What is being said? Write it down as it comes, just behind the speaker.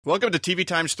Welcome to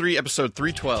TV3, episode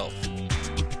 312.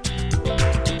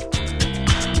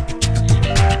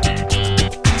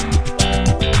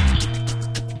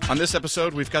 On this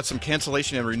episode, we've got some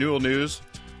cancellation and renewal news,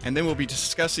 and then we'll be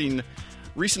discussing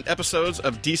recent episodes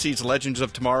of DC's Legends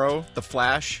of Tomorrow, The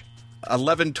Flash,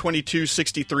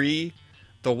 11/22/63,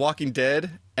 The Walking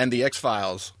Dead, and The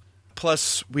X-Files.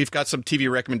 Plus, we've got some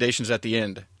TV recommendations at the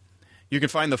end. You can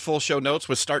find the full show notes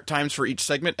with start times for each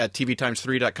segment at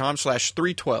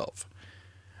tvtimes3.com/312.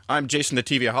 I'm Jason the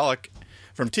TVaholic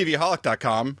from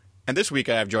tvaholic.com, and this week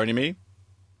I have joining me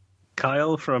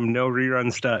Kyle from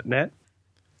noreruns.net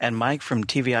and Mike from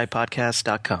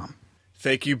tvipodcast.com.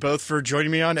 Thank you both for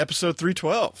joining me on episode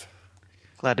 312.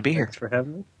 Glad to be here. Thanks for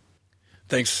having me.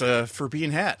 Thanks for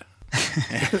being Hat.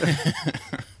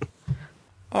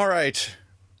 All right,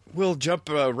 we'll jump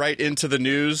right into the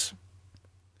news.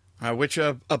 Which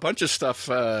a bunch of stuff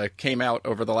came out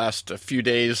over the last few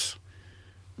days.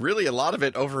 Really, a lot of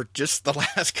it over just the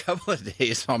last couple of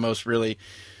days, almost, really.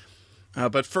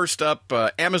 But first up,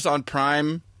 Amazon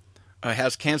Prime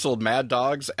has canceled Mad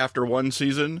Dogs after one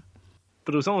season.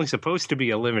 But it was only supposed to be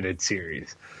a limited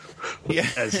series, Yeah.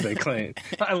 as they claim.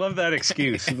 I love that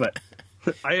excuse, but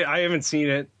I haven't seen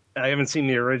it. I haven't seen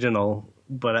the original,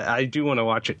 but I do want to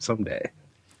watch it someday.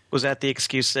 Was that the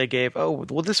excuse they gave? Oh,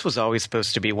 well, this was always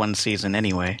supposed to be one season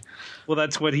anyway. Well,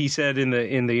 that's what he said in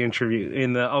the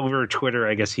interview. Over Twitter,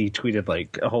 I guess he tweeted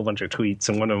like a whole bunch of tweets,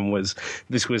 and one of them was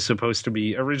this was supposed to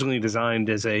be originally designed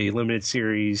as a limited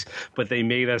series, but they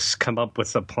made us come up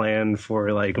with a plan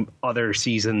for like other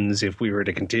seasons if we were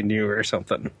to continue or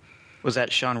something. Was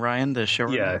that Sean Ryan, the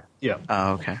showrunner? Yeah.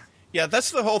 Oh, okay. Yeah,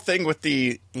 that's the whole thing with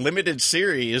the limited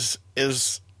series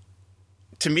is,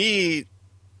 to me,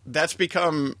 that's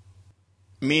become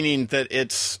meaning that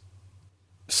it's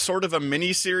sort of a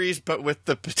mini-series, but with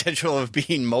the potential of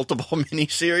being multiple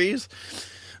mini-series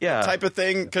type of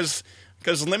thing. Because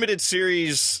limited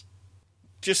series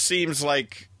just seems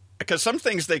like... Because some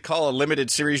things they call a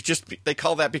limited series, they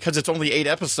call that because it's only 8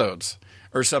 episodes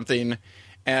or something.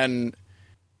 And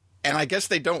I guess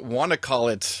they don't want to call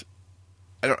it...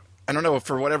 I don't know,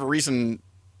 for whatever reason,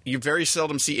 you very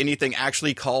seldom see anything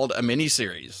actually called a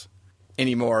mini-series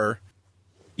anymore.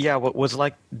 Yeah, what was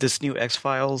like this new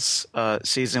X-Files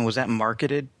season, was that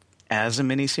marketed as a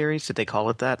miniseries? Did they call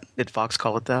it that? Did Fox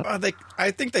call it that?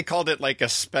 I think they called it like a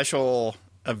special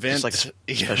event. Just like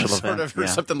a special event. Or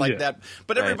something like that.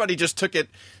 But everybody just took it,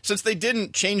 since they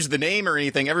didn't change the name or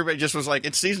anything, everybody just was like,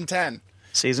 it's season 10.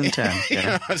 Season 10,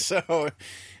 yeah. So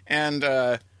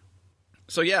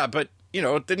yeah, but,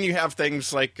 then you have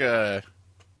things like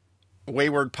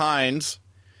Wayward Pines,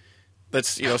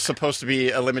 that's, supposed to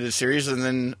be a limited series, and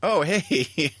then, oh,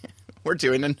 hey, we're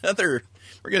going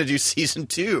to do season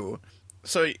 2.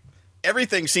 So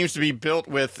everything seems to be built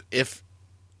with, if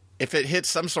it hits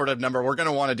some sort of number, we're going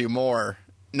to want to do more,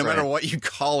 no matter what you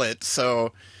call it.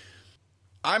 So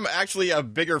I'm actually a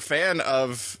bigger fan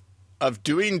of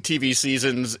doing TV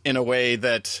seasons in a way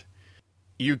that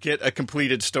you get a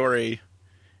completed story,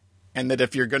 and that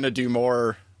if you're going to do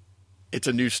more, it's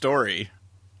a new story.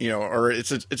 Or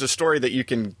it's a story that you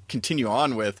can continue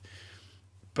on with.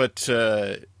 But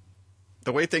the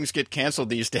way things get canceled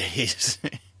these days,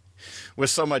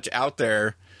 with so much out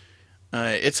there,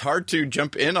 it's hard to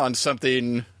jump in on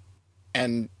something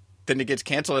and then it gets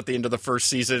canceled at the end of the first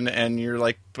season, and you're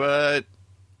like, but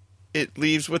it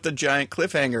leaves with a giant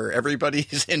cliffhanger.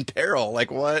 Everybody's in peril. Like,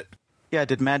 what? Yeah,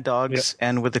 did Mad Dogs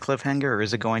end with the cliffhanger, or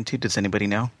is it going to? Does anybody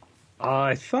know?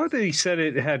 I thought that he said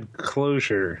it had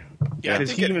closure. Yeah,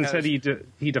 because he even said he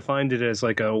defined it as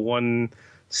like a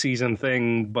one-season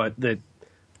thing, but that,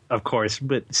 of course,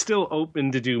 but still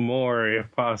open to do more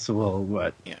if possible.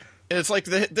 But yeah, it's like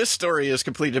this story is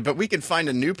completed, but we can find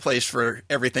a new place for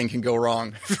everything can go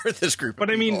wrong for this group.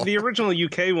 But of people. I mean, the original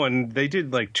UK one, they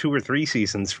did like 2 or 3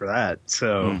 seasons for that.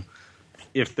 So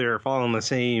if they're following the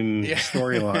same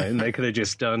storyline, they could have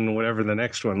just done whatever the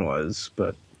next one was.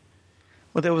 But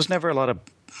well, there was never a lot of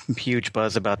huge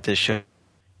buzz about this show.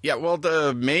 Yeah, well,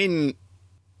 the main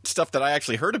stuff that I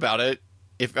actually heard about it,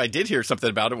 if I did hear something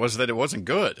about it, was that it wasn't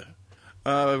good.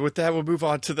 With that, we'll move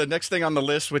on to the next thing on the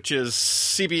list, which is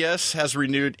CBS has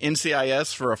renewed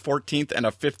NCIS for a 14th and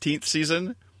a 15th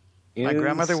season. My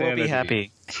grandmother will be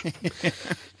happy.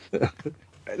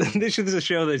 This is a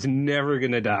show that's never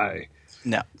going to die.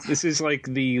 No. This is like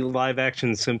the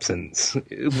live-action Simpsons.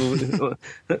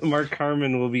 Mark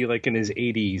Harmon will be like in his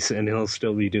 80s, and he'll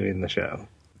still be doing the show.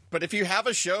 But if you have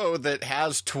a show that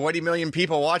has 20 million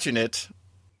people watching it,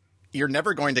 you're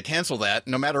never going to cancel that,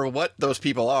 no matter what those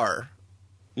people are.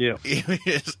 Yeah.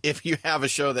 If you have a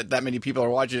show that many people are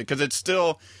watching it, because it's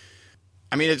still...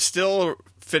 I mean, it still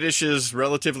finishes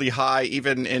relatively high,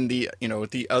 even in the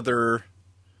the other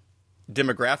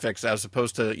demographics as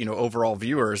opposed to overall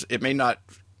viewers. It may not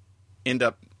end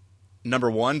up number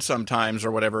one sometimes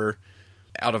or whatever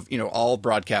out of all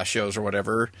broadcast shows or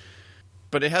whatever,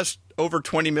 but it has over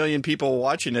 20 million people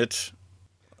watching it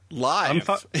live.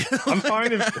 I'm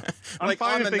fine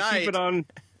if they keep it on.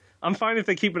 I'm fine if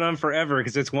they keep it on forever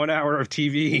because it's 1 hour of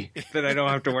TV that I don't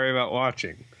have to worry about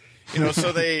watching.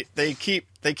 So they keep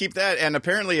that, and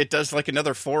apparently it does like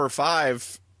another 4 or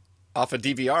 5 off a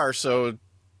DVR. So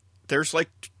there's like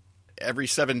every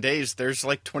 7 days there's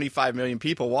like 25 million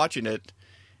people watching it,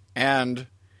 and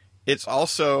it's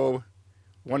also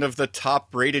one of the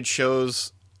top rated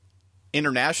shows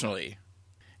internationally,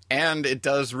 and it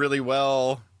does really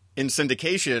well in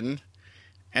syndication.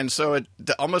 And so it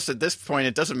almost at this point,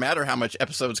 it doesn't matter how much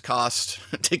episodes cost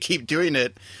to keep doing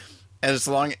it, as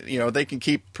long they can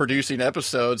keep producing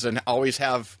episodes and always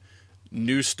have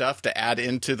new stuff to add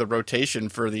into the rotation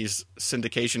for these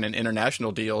syndication and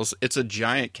international deals. It's a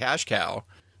giant cash cow.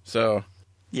 So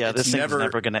yeah, this thing's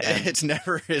never going to end.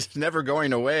 It's never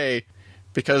going away,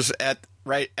 because at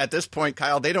this point,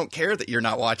 Kyle, they don't care that you're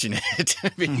not watching it.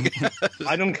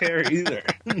 I don't care either.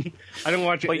 I don't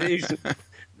watch it.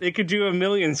 They could do a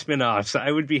million spin-offs. I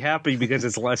would be happy because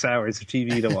it's less hours of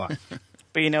TV to watch.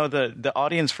 But the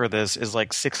audience for this is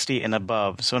like 60 and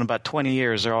above. So in about 20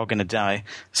 years, they're all going to die.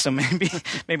 So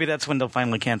maybe that's when they'll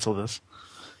finally cancel this.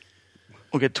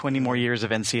 We'll get 20 more years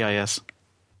of NCIS.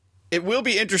 It will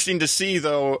be interesting to see,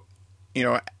 though,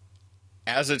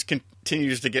 as it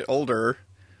continues to get older,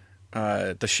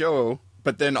 the show.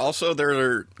 But then also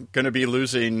they're going to be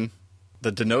losing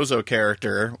the DiNozzo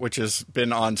character, which has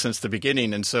been on since the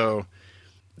beginning. And so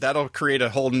that'll create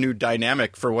a whole new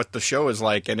dynamic for what the show is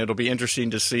like. And it'll be interesting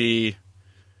to see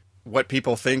what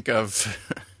people think of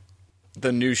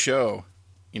the new show,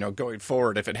 going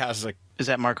forward. If it has Is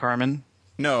that Mark Harmon?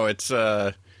 No, it's,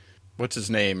 what's his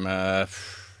name? Gosh,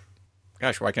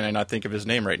 why can I not think of his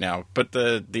name right now? But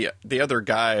the other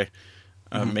guy,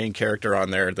 main character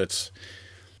on there that's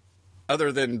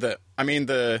other than the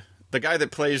guy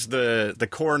that plays the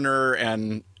coroner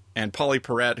and Polly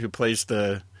Perrette, who plays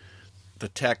the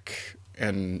tech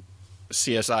and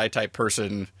CSI type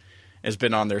person, has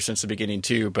been on there since the beginning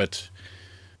too. But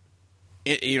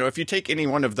if you take any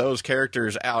one of those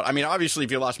characters out, I mean, obviously,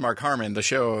 if you lost Mark Harmon, the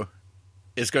show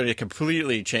is going to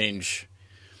completely change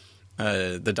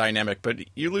the dynamic. But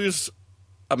you lose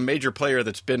a major player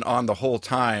that's been on the whole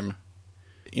time.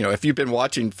 If you've been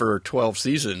watching for 12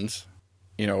 seasons,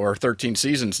 or 13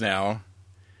 seasons now,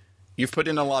 you've put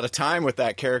in a lot of time with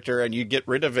that character, and you get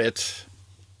rid of it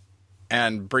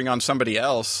and bring on somebody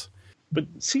else.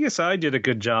 But CSI did a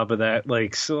good job of that,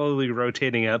 like slowly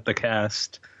rotating out the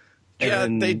cast. Yeah,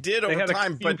 they did over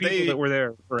time, but that were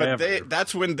there forever. But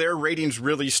that's when their ratings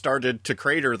really started to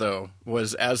crater, though,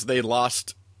 was as they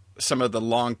lost some of the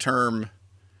long-term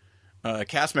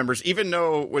cast members. Even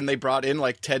though when they brought in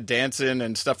like Ted Danson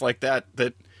and stuff like that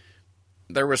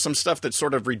there was some stuff that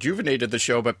sort of rejuvenated the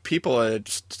show, but people had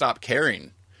stopped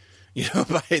caring,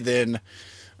 by then.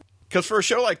 Because for a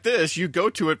show like this, you go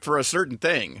to it for a certain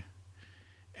thing.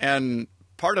 And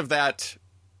part of that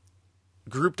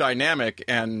group dynamic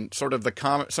and sort of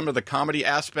some of the comedy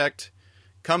aspect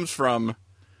comes from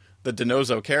the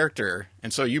DiNozzo character.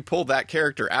 And so you pull that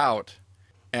character out,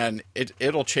 and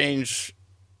it'll change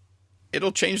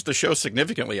the show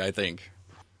significantly, I think.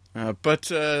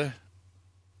 But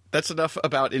that's enough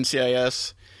about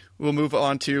NCIS. We'll move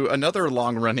on to another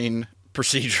long-running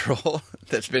procedural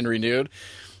that's been renewed,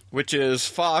 which is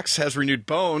Fox has renewed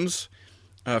Bones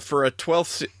for a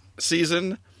 12th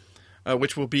season,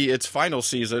 which will be its final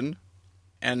season.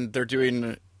 And they're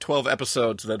doing 12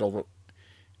 episodes that'll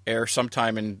air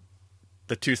sometime in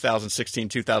the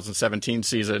 2016-2017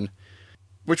 season,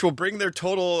 which will bring their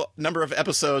total number of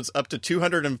episodes up to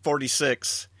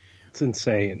 246. It's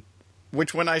insane.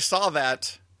 Which, when I saw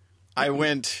that, I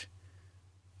went,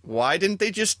 why didn't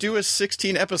they just do a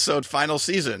 16-episode final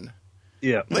season?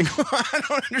 Yeah. I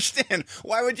don't understand.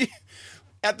 Why would you...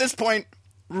 At this point,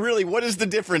 really, what is the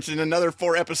difference in another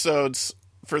 4 episodes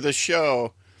for the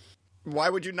show? Why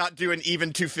would you not do an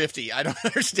even 250? I don't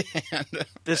understand.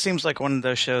 This seems like one of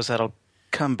those shows that'll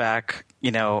come back,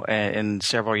 in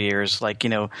several years. Like,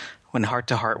 when Heart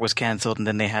to Heart was canceled, and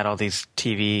then they had all these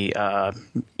TV,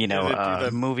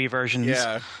 movie versions.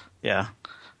 Yeah. Yeah.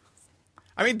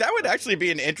 I mean, that would actually be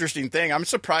an interesting thing. I'm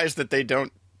surprised that they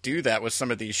don't do that with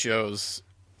some of these shows.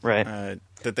 Right.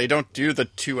 That they don't do the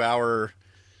 2-hour...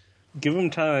 Give them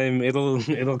time. It'll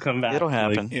come back. It'll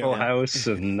happen. Like Full House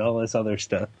and all this other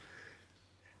stuff.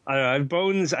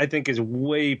 Bones, I think, is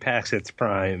way past its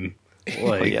prime.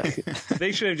 Like, yeah.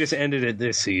 They should have just ended it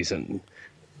this season.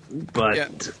 But Yeah.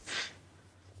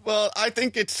 Well, I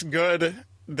think it's good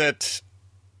that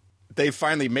they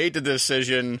finally made the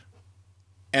decision,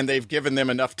 and they've given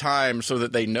them enough time so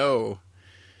that they know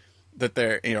that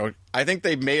they're, I think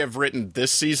they may have written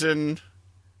this season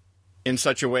in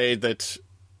such a way that,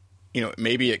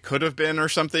 maybe it could have been or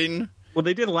something. well,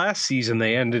 they did last season.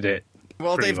 They ended it.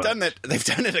 Well, pretty they've much. done that. They've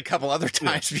done it a couple other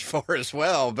times before as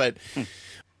well, but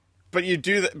you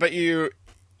do that. But you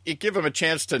give them a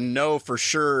chance to know for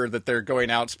sure that they're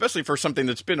going out, especially for something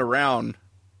that's been around.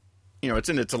 It's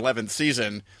in its 11th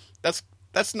season.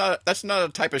 That's not a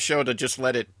type of show to just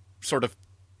let it sort of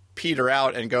peter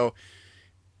out and go.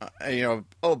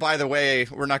 Oh, by the way,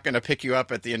 we're not going to pick you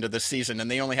up at the end of the season,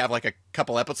 and they only have like a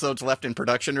couple episodes left in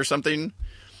production or something.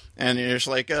 And you're just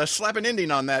like, slap an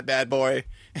ending on that bad boy.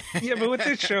 Yeah, but with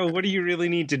this show, what do you really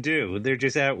need to do? They're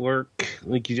just at work.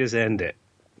 Like, you just end it.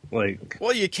 Like,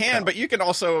 well, you can, but you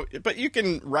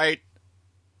can write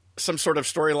some sort of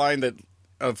storyline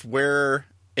of where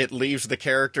it leaves the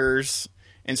characters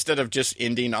instead of just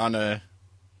ending on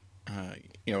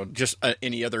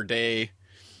any other day.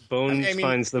 Bones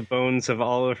finds the bones of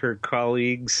all of her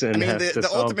colleagues and has to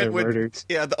solve their murders.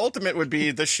 Yeah, the ultimate would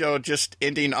be the show just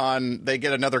ending on they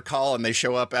get another call and they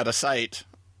show up at a site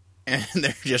and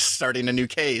they're just starting a new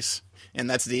case, and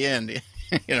that's the end.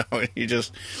 Because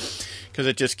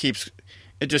it just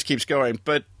keeps going.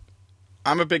 But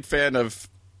I'm a big fan of,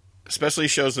 especially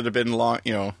shows that have been long,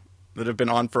 that have been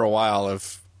on for a while,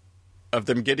 of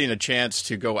them getting a chance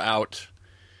to go out,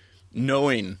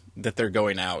 knowing that they're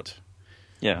going out.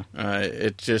 Yeah. I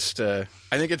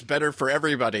think it's better for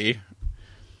everybody.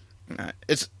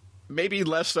 It's maybe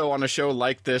less so on a show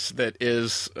like this that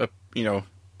is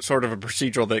sort of a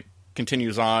procedural that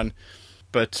continues on,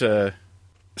 but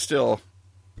still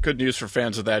good news for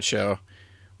fans of that show.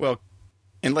 Well,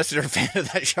 unless you're a fan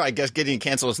of that show, I guess getting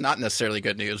canceled is not necessarily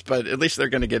good news, but at least they're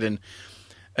going to get an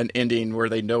ending where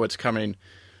they know it's coming.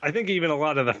 I think even a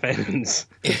lot of the fans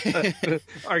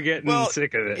are getting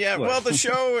sick of it. Yeah, well, the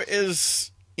show is,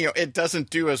 it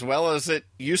doesn't do as well as it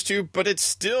used to, but it's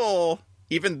still,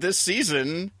 even this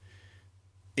season,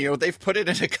 they've put it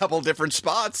in a couple different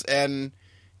spots, and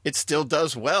it still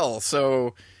does well.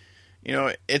 So,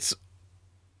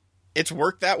 it's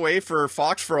worked that way for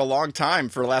Fox for a long time,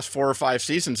 for the last 4 or 5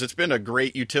 seasons. It's been a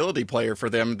great utility player for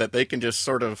them that they can just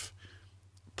sort of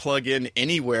plug in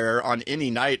anywhere on any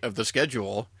night of the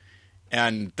schedule,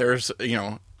 and there's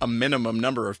a minimum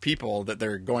number of people that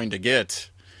they're going to get.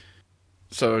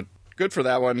 So good for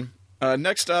that one.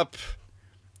 Next up,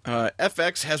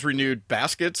 FX has renewed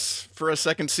Baskets for a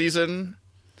second season.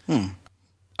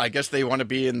 I guess they want to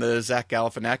be in the Zach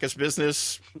Galifianakis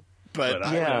business, but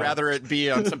I would rather it be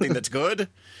on something that's good.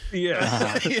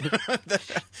 Yeah.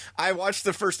 I watched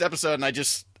the first episode and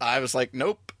I was like,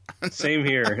 nope. Same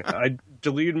here. I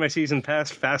deleted my season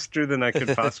pass faster than I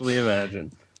could possibly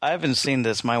imagine. I haven't seen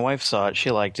this. My wife saw it. She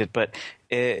liked it. But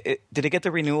did it get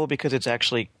the renewal because it's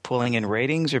actually pulling in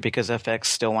ratings, or because FX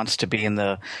still wants to be in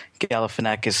the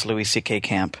Galifianakis Louis C.K.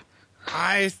 camp?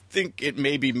 I think it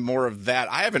may be more of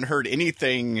that. I haven't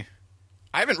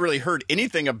really heard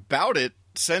anything about it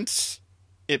since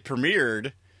it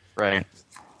premiered. Right.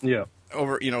 Yeah.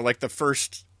 Over, like the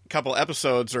first couple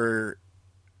episodes or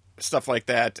stuff like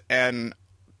that.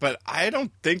 But I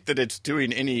don't think that it's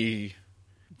doing any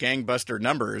gangbuster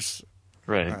numbers.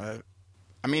 Right.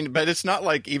 But it's not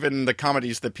like even the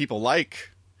comedies that people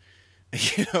like,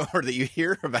 or that you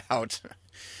hear about,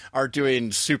 are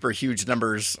doing super huge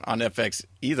numbers on FX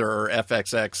either, or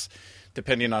FXX,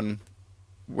 depending on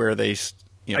where they.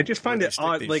 I just find it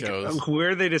odd, like shows.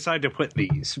 Where they decide to put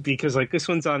these, because like this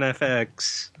one's on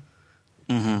FX,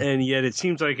 and yet it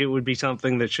seems like it would be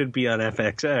something that should be on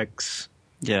FXX.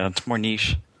 Yeah, it's more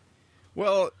niche.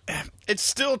 Well, it's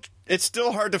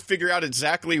still hard to figure out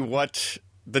exactly what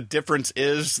the difference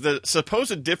is. The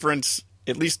supposed difference,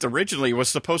 at least originally, was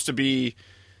supposed to be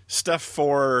stuff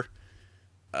for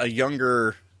a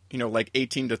younger, like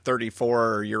 18 to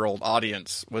 34-year-old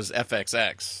audience was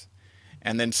FXX.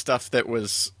 And then stuff that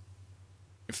was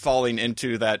falling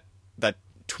into that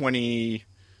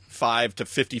 25 to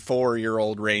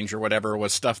 54-year-old range or whatever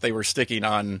was stuff they were sticking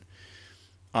on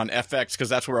FX, because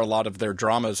that's where a lot of their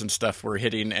dramas and stuff were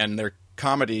hitting, and their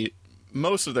comedy,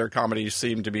 most of their comedies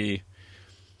seem to be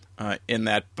in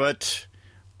that. But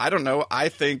I don't know. I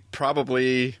think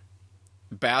probably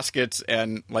Baskets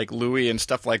and like Louis and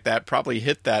stuff like that probably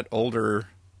hit that older,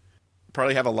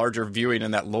 probably have a larger viewing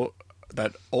in that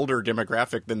older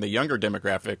demographic than the younger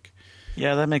demographic.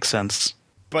 Yeah, that makes sense.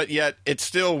 but yet it's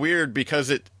still weird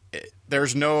because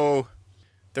there's no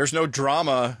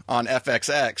drama on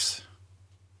FXX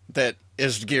that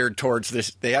is geared towards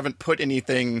this. They haven't put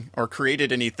anything or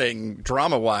created anything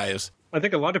drama-wise. I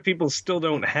think a lot of people still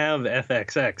don't have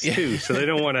FXX too, so they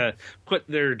don't want to put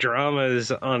their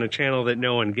dramas on a channel that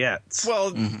no one gets.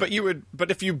 Well, but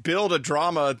if you build a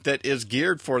drama that is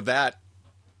geared for that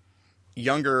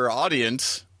younger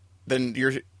audience, then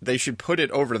they should put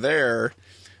it over there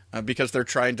because they're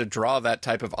trying to draw that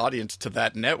type of audience to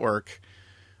that network.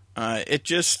 But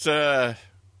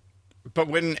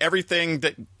when everything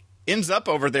that ends up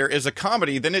over there is a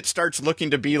comedy, then it starts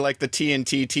looking to be like the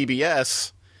TNT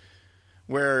TBS,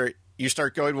 where you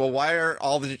start going, well, why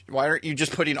aren't you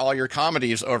just putting all your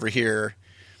comedies over here?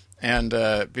 And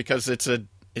because it's a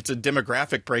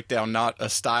demographic breakdown, not a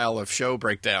style of show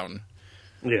breakdown.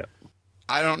 Yeah.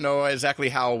 I don't know exactly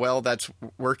how well that's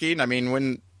working. I mean,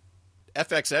 when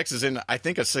FXX is in, I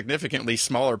think, a significantly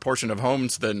smaller portion of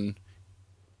homes than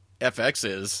FX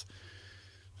is.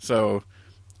 So,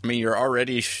 I mean, you're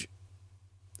already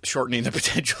shortening the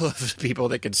potential of the people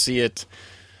that could see it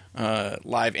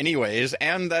live anyways,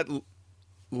 and that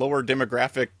lower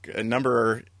demographic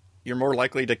number, you're more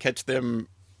likely to catch them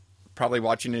probably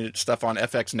watching stuff on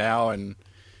FX Now and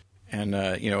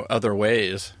other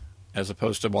ways, as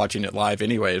opposed to watching it live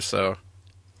anyways. So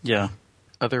yeah,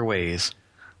 other ways.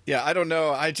 Yeah, I don't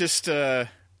know. I just I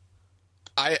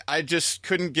just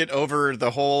couldn't get over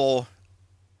the whole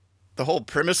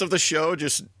premise of the show.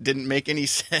 Just didn't make any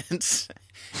sense,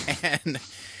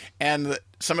 and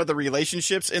some of the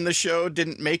relationships in the show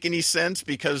didn't make any sense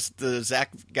because the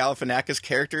Zach Galifianakis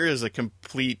character is a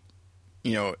complete,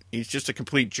 he's just a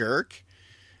complete jerk,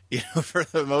 for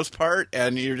the most part.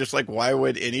 And you're just like, why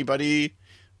would anybody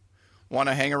want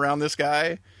to hang around this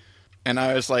guy? And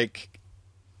I was like,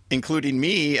 including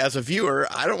me as a viewer,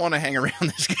 I don't want to hang around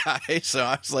this guy. So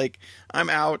I was like,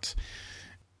 I'm out.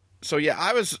 So yeah,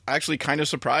 I was actually kind of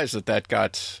surprised that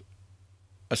got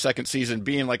a second season,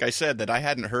 being, like I said, that I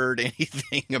hadn't heard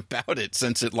anything about it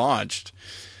since it launched.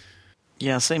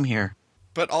 Yeah, same here.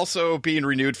 But also being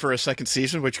renewed for a second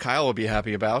season, which Kyle will be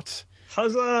happy about.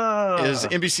 Huzzah! Is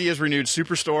NBC has renewed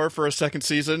Superstore for a second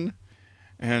season.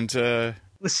 And it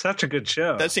was such a good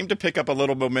show. That seemed to pick up a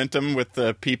little momentum with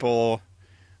the people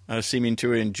seeming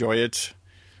to enjoy it.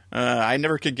 I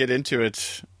never could get into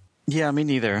it. Yeah, me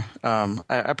neither.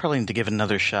 I probably need to give it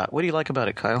another shot. What do you like about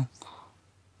it, Kyle?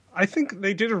 I think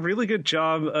they did a really good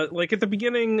job. Like at the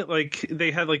beginning, like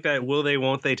they had like that will they,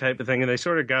 won't they type of thing, and they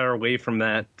sort of got away from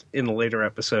that in the later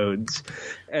episodes.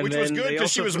 And which was good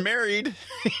because she was married.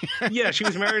 Yeah, she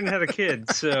was married and had a kid,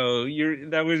 so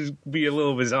that would be a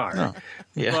little bizarre. Oh,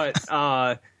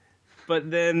 yeah. But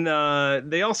then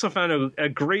they also found a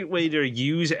great way to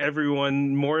use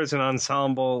everyone more as an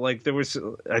ensemble. Like there was,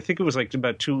 I think it was like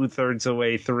about 2/3 of the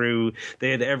way through,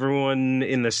 they had everyone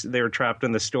they were trapped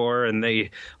in the store and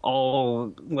they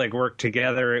all like worked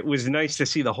together. It was nice to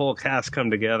see the whole cast come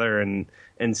together and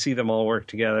see them all work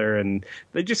together. And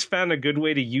they just found a good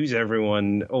way to use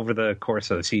everyone over the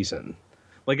course of the season.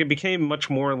 Like it became much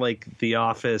more like The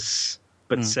Office,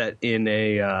 but set in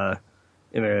a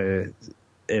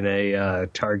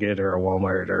Target or a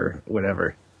Walmart or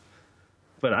whatever.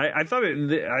 But I thought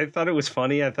it was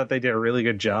funny. I thought they did a really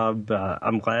good job.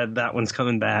 I'm glad that one's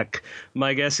coming back.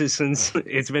 My guess is, since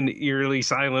it's been eerily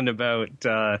silent about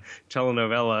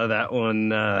telenovela, that one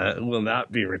will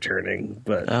not be returning.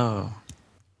 But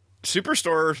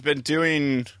Superstore's been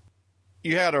doing.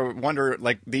 You had to wonder,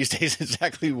 like, these days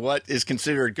exactly what is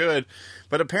considered good,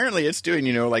 but apparently it's doing,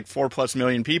 like 4+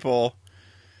 million people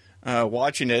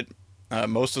watching it.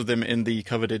 Most of them in the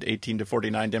coveted 18 to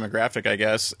 49 demographic, I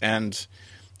guess, and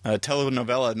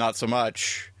telenovela not so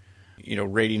much,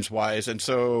 ratings wise. And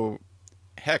so,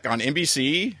 heck, on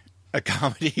NBC, a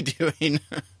comedy doing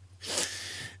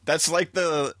that's like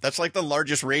the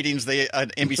largest ratings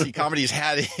NBC comedies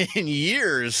had in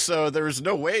years. So there was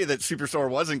no way that Superstore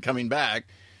wasn't coming back.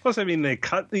 Plus, I mean, they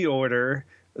cut the order,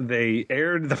 they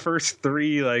aired the first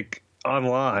 3 like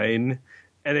online.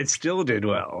 And it still did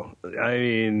well. I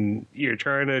mean, you're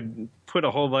trying to put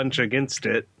a whole bunch against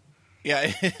it.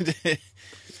 Yeah.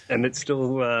 And it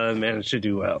still managed to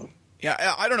do well.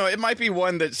 Yeah, I don't know. It might be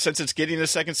one that, since it's getting a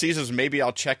second season, maybe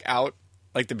I'll check out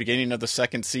like the beginning of the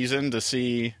second season to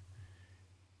see,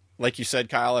 like you said,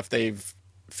 Kyle, if they've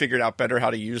figured out better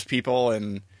how to use people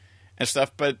and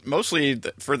stuff. But mostly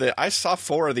I saw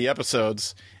 4 of the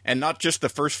episodes, and not just the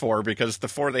first 4, because the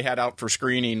 4 they had out for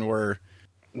screening were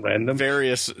random. There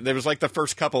was like the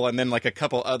first couple and then like a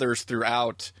couple others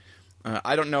throughout.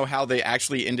 I don't know how they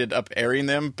actually ended up airing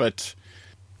them, but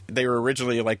they were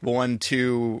originally like 1,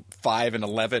 2, 5, and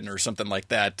 11 or something like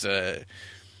that.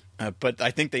 But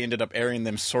I think they ended up airing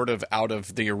them sort of out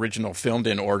of the original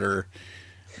filmed-in order.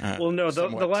 Well, no, the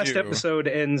last episode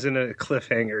ends in a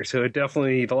cliffhanger, so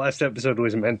the last episode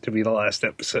was meant to be the last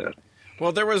episode.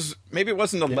 Well, maybe it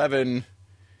wasn't 11.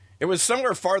 It was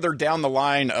somewhere farther down the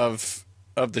line of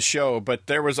the show, but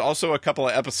there was also a couple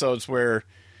of episodes where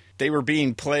they were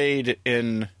being played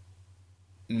in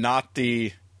not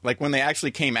the, like when they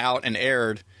actually came out and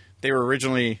aired, they were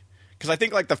originally, because I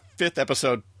think like the 5th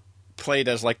episode played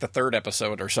as like the 3rd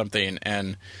episode or something,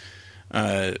 and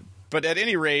but at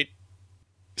any rate,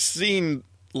 seeing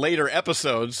later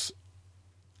episodes,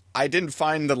 I didn't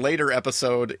find the later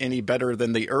episode any better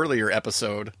than the earlier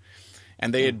episode,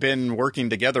 and they had been working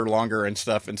together longer and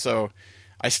stuff, and so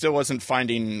I still wasn't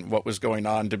finding what was going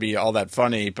on to be all that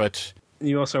funny. But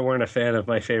you also weren't a fan of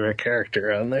my favorite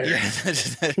character on there. Yeah,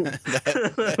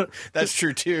 that's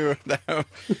true too. I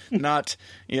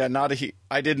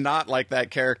did not like that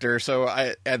character, so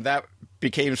and that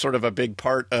became sort of a big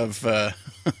part of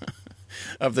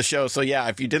of the show. So yeah,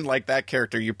 if you didn't like that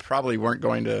character, you probably weren't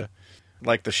going to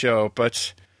like the show.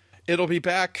 But it'll be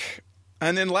back.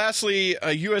 And then lastly,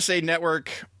 USA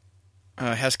Network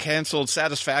has canceled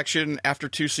Satisfaction after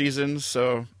 2 seasons.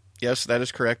 So yes, that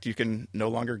is correct. You can no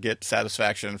longer get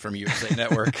Satisfaction from USA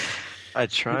Network. I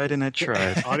tried and I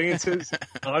tried.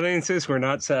 Audiences were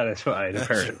not satisfied,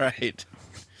 apparently. That's right.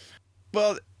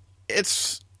 Well,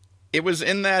 it was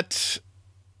in that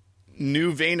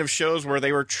new vein of shows where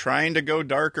they were trying to go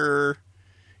darker,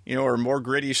 or more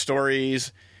gritty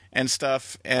stories and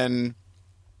stuff.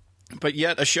 But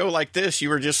yet a show like this, you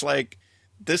were just like,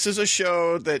 this is a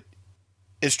show that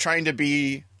is trying to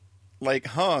be like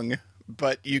Hung,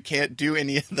 but you can't do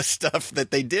any of the stuff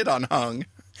that they did on Hung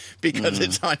because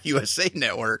it's on USA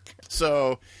Network.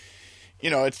 So,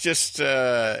 it's just,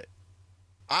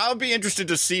 I'll be interested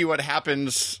to see what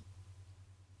happens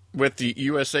with the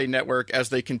USA Network as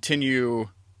they continue.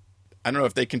 I don't know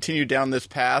if they continue down this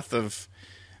path of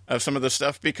some of the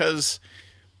stuff, because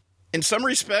in some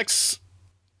respects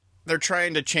they're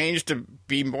trying to change to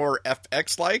be more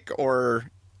FX-like,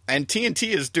 and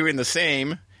TNT is doing the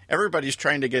same. Everybody's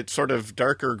trying to get sort of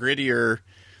darker, grittier,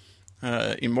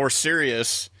 more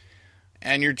serious,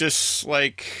 and you're just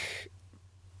like,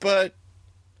 but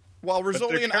while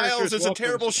Rizzolian Isles is a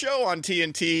terrible show on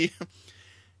TNT,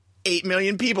 8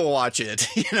 million people watch it,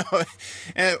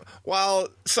 and while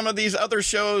some of these other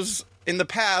shows in the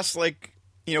past, like,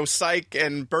 Psych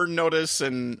and Burn Notice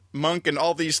and Monk and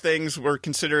all these things were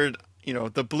considered,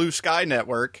 the Blue Sky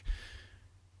Network,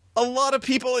 a lot of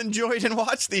people enjoyed and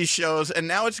watched these shows, and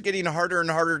now it's getting harder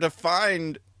and harder to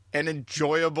find an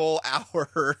enjoyable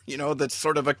hour, that's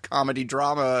sort of a comedy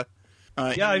drama.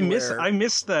 I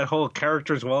miss that whole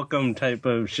characters welcome type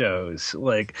of shows.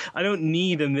 Like, I don't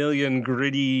need a million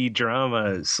gritty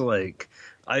dramas. Like,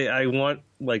 I want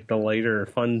like the lighter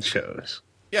fun shows.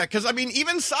 Yeah, because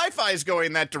even sci-fi is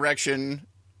going that direction,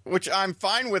 which I'm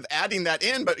fine with adding that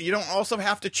in, but you don't also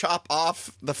have to chop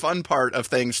off the fun part of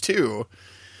things too.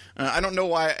 I don't know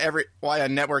why a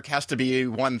network has to be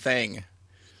one thing.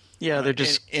 Yeah, they're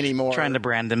just anymore trying to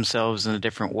brand themselves in a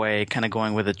different way, kind of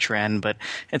going with a trend. But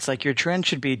it's like, your trend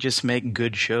should be just make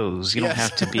good shows. You don't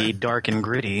have to be dark and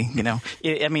gritty,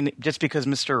 just because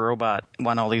Mr. Robot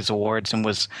won all these awards and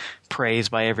was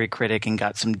praised by every critic and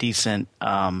got some decent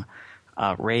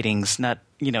ratings, not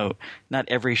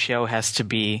every show has to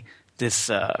be this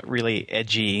really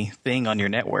edgy thing on your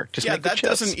network. Just make good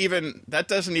shows. That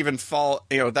doesn't even fall,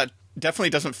 that definitely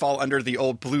doesn't fall under the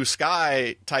old Blue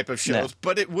Sky type of shows,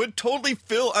 but it would totally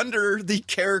fill under the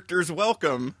characters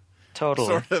welcome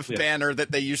sort of banner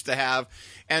that they used to have.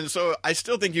 And so I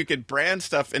still think you could brand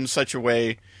stuff in such a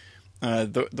way,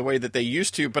 the way that they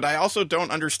used to, but I also don't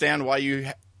understand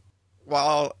why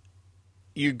while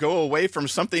you go away from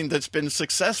something that's been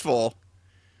successful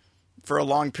for a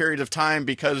long period of time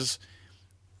because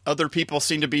other people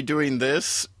seem to be doing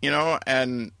this,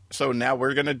 and so now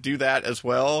we're going to do that as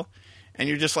well. And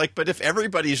you're just like, but if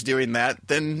everybody's doing that,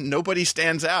 then nobody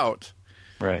stands out.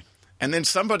 Right. And then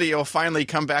somebody will finally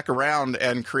come back around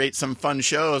and create some fun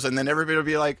shows, and then everybody will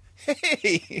be like,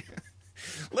 hey,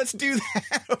 let's do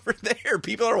that over there.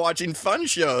 People are watching fun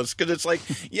shows because it's like,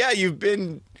 yeah, you've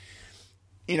been,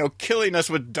 killing us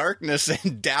with darkness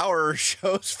and dour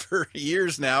shows for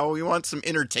years now. We want some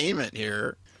entertainment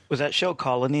here. Was that show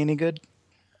Colony any good?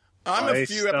 I'm a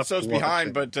few episodes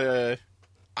behind, but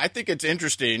I think it's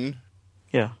interesting.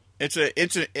 Yeah, it's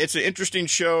an interesting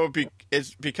show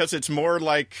because it's more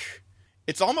like,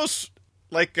 it's almost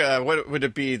like what would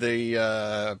it be,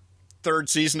 the 3rd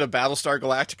season of Battlestar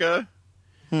Galactica,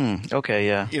 Okay,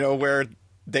 yeah. You know, where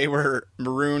they were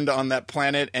marooned on that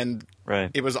planet and Right.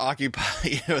 it was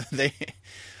occupied. You know,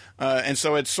 and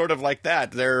so it's sort of like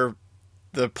that. The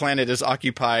planet is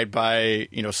occupied by,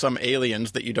 you know, some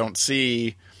aliens that you don't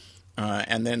see,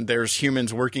 and then there's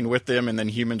humans working with them, and then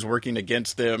humans working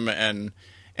against them, and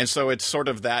so it's sort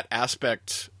of that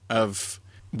aspect of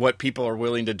what people are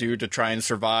willing to do to try and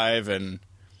survive, and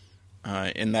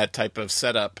in that type of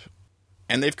setup.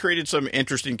 And they've created some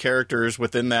interesting characters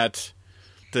within that.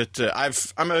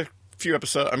 I'm a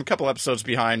couple episodes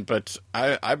behind, but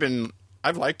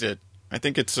I've liked it. I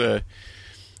think it's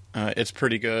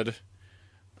pretty good.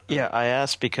 Yeah, I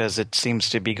asked because it seems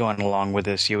to be going along with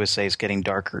this USA's Getting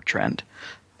Darker trend.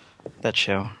 That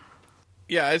show.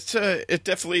 Yeah, it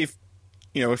definitely,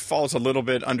 you know, it falls a little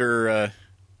bit under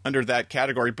that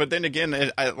category. But then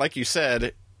again, like you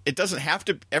said, it doesn't have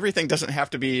to. Everything doesn't have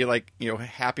to be like, you know,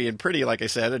 happy and pretty, like I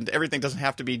said, and everything doesn't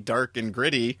have to be dark and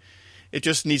gritty. It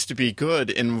just needs to be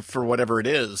good for whatever it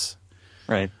is.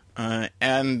 Right.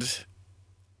 And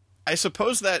I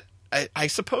suppose that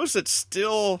it's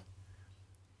still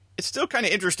kind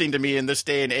of interesting to me in this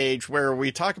day and age where we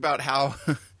talk about how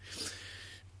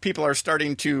people are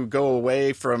starting to go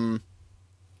away from,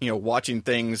 you know, watching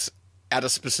things at a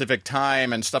specific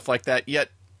time and stuff like that. Yet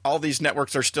all these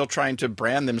networks are still trying to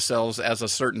brand themselves as a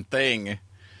certain thing.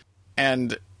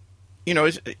 And, you know,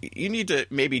 you need to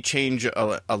maybe change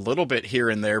a little bit here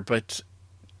and there, but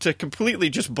to completely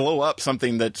just blow up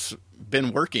something that's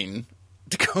been working,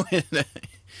 to go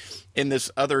in this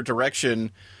other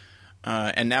direction,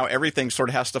 and now everything sort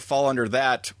of has to fall under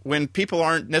that, when people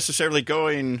aren't necessarily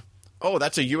going, oh,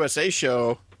 that's a USA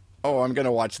show, oh, I'm going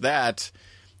to watch that.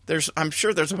 I'm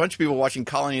sure there's a bunch of people watching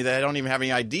Colony that don't even have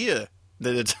any idea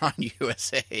that it's on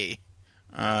USA,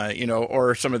 you know,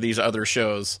 or some of these other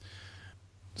shows.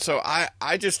 So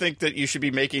I just think that you should be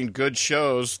making good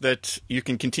shows that you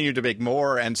can continue to make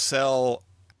more and sell,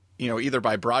 you know, either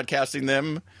by broadcasting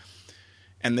them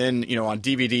and then, you know, on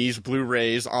DVDs,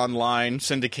 Blu-rays, online,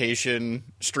 syndication,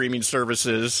 streaming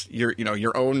services,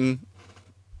 your own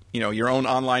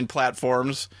online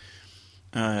platforms.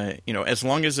 You know, as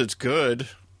long as it's good,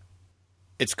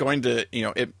 it's going to, you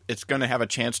know, it's going to have a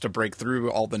chance to break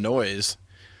through all the noise,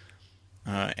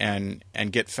 and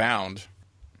get found.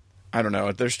 I don't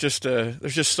know. There's just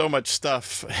so much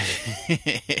stuff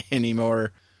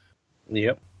anymore.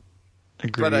 Yep.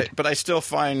 Agreed. But I still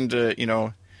find, you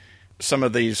know, some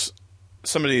of these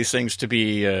things to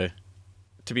be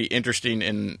interesting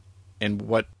in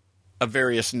what a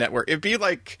various network. It'd be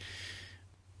like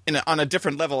on a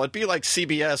different level. It'd be like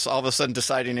CBS all of a sudden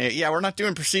deciding, yeah, we're not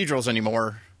doing procedurals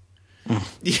anymore.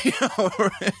 You know,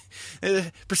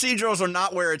 procedurals are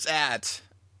not where it's at.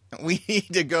 We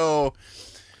need to go,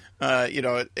 you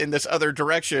know, in this other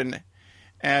direction.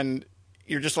 And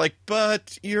you're just like,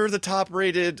 but you're the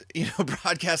top-rated, you know,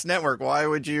 broadcast network. Why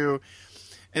would you?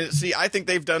 And see, I think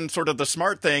they've done sort of the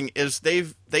smart thing is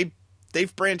they've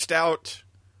branched out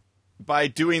by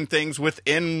doing things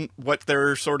within what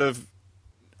they're sort of,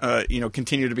 you know,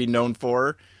 continue to be known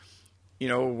for, you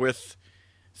know, with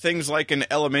things like an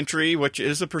Elementary, which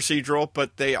is a procedural,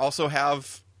 but they also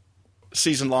have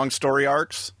season-long story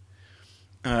arcs,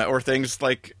 or things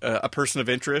like A Person of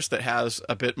Interest that has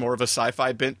a bit more of a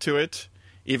sci-fi bent to it,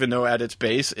 even though at its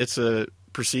base it's a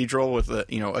procedural with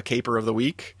a caper of the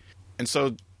week. And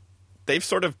so they've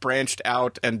sort of branched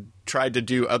out and tried to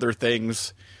do other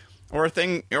things, or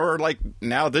like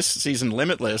now this season,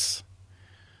 Limitless,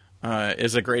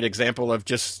 is a great example of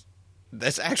just,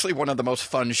 that's actually one of the most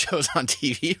fun shows on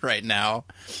TV right now.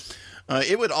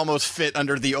 It would almost fit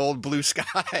under the old Blue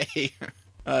Sky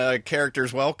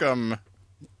Characters Welcome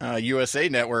USA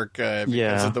Network,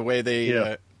 because of the way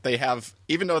they have,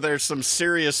 even though there's some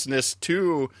seriousness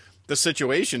to the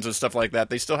situations and stuff like that,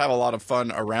 they still have a lot of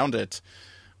fun around it.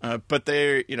 But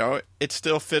they, you know, it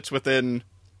still fits within,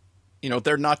 you know,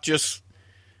 they're not just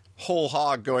whole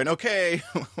hog going, okay,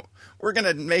 we're going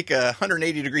to make a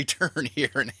 180-degree turn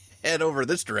here and head over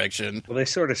this direction. Well, they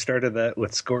sort of started that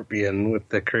with Scorpion, with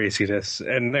the craziness,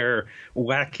 and their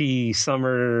wacky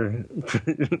summer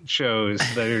shows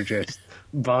that are just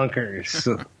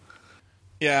bonkers.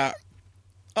 Yeah.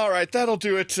 All right, that'll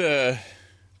do it.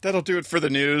 That'll do it for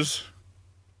the news.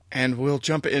 And we'll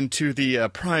jump into the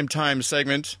prime time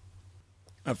segment.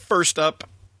 First up,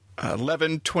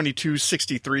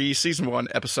 11/22/63, Season 1,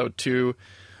 Episode 2.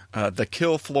 The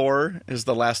Kill Floor is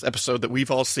the last episode that we've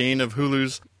all seen of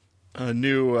Hulu's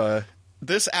new...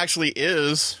 this actually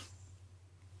is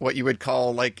what you would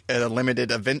call like a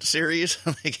limited event series.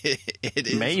 Like it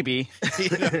is. Maybe.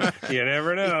 You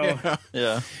never know.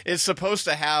 Yeah. It's supposed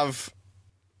to have...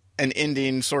 an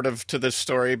ending sort of to this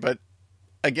story, but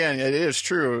again, it is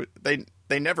true. They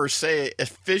never say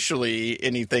officially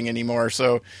anything anymore.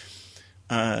 So,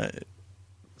 but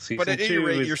at any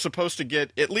rate, you're supposed to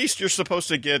get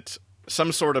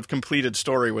some sort of completed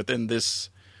story within this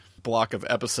block of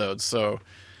episodes. So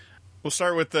we'll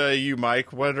start with you,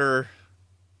 Mike. What are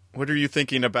you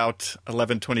thinking about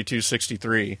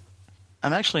 11/22/63?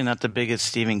 I'm actually not the biggest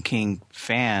Stephen King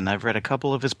fan. I've read a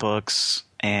couple of his books,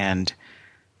 and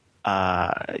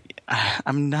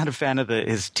I'm not a fan of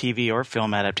his TV or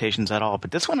film adaptations at all. But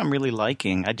this one I'm really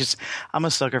liking. I'm a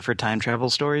sucker for time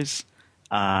travel stories,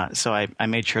 so I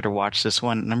made sure to watch this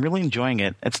one, and I'm really enjoying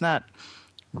it. It's not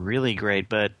really great,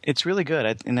 but it's really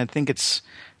good, and I think it's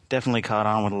definitely caught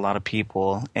on with a lot of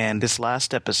people. And this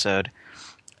last episode,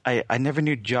 I never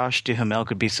knew Josh Duhamel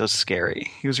could be so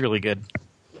scary. He was really good.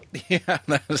 Yeah,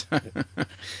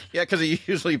 because he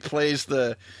usually plays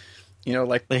the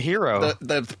hero,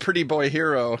 the pretty boy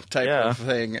hero type of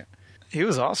thing. He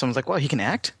was awesome. I was like, wow, he can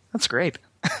act? That's great.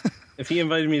 If he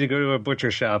invited me to go to a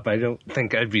butcher shop, I don't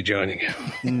think I'd be joining him.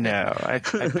 No, I'd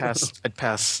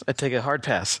pass. I'd take a hard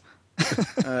pass.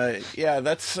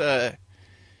 That's.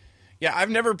 I've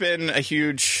never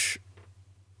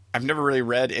really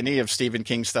read any of Stephen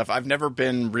King's stuff. I've never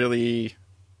been really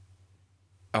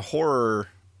a horror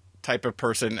type of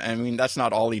person. I mean, that's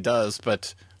not all he does,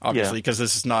 but obviously because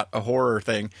this is not a horror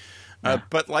thing.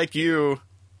 But like you,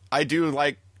 I do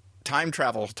like time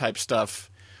travel type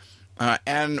stuff.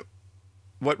 And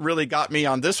what really got me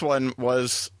on this one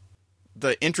was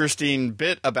the interesting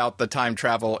bit about the time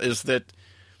travel is that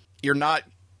you're not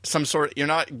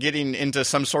getting into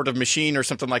some sort of machine or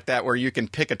something like that where you can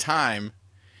pick a time.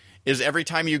 Is every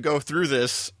time you go through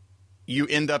this, you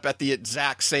end up at the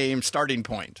exact same starting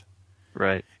point.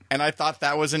 Right. And I thought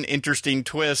that was an interesting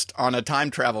twist on a time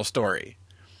travel story.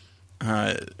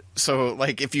 So,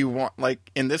 like, if you want, like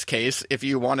in this case, if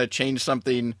you want to change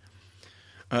something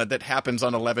that happens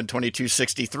on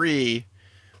 11/22/63,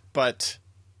 but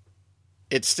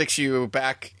it sticks you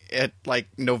back at like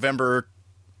November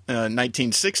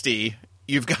 1960,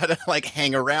 you've got to like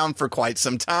hang around for quite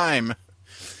some time.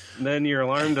 Then your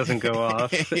alarm doesn't go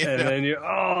off, then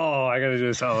I got to do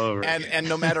this all over. And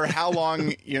no matter how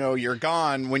long you're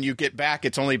gone, when you get back,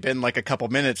 it's only been like a couple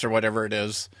minutes or whatever it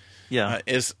is. Yeah,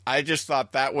 I just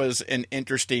thought that was an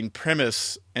interesting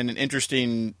premise and an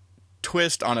interesting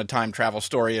twist on a time travel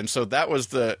story, and so that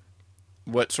was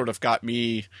what sort of got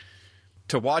me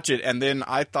to watch it. And then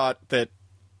I thought that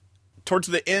towards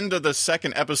the end of the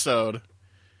second episode,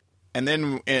 and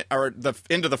then, or the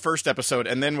end of the first episode,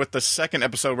 and then with the second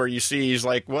episode where you see he's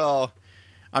like, well,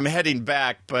 I'm heading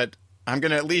back, but I'm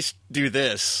going to at least do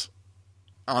this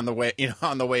on the way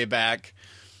back,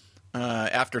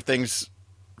 after things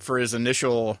for his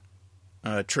initial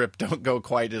trip don't go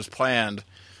quite as planned.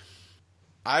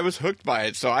 I was hooked by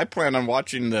it, so I plan on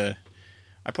watching the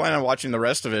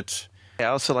rest of it. I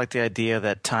also like the idea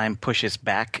that time pushes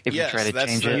back if you try to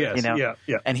change it.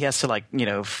 Yeah. And he has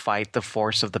to fight the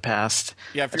force of the past.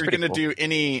 Yeah, if you're going to do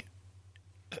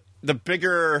the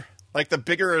bigger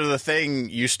the thing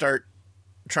you start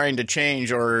trying to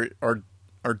change or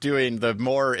doing, the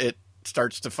more it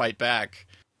starts to fight back.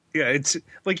 Yeah, it's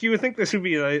like you would think this would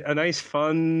be a nice,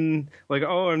 fun, like,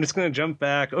 oh, I'm just going to jump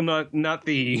back. Oh, not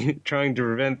the trying to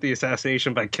prevent the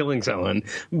assassination by killing someone,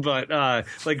 but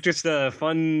like just a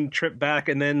fun trip back,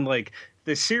 and then like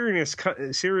the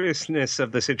seriousness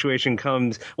of the situation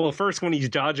comes, well, first when he's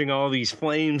dodging all these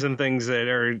flames and things that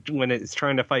are when it's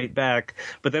trying to fight back,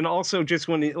 but then also just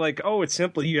when it's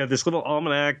simple. You have this little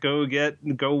almanac, go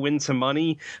win some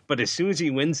money, but as soon as he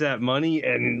wins that money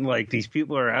and like these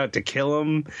people are out to kill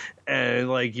him, and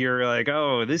like you're like,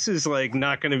 oh, this is like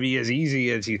not going to be as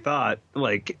easy as you thought.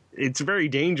 Like it's a very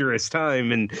dangerous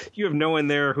time, and you have no one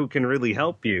there who can really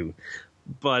help you.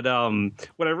 But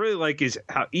what I really like is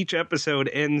how each episode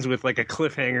ends with like a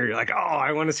cliffhanger. You're like, oh,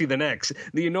 I want to see the next.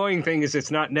 The annoying thing is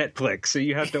it's not Netflix, so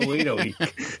you have to wait a week.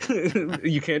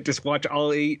 You can't just watch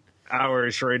all 8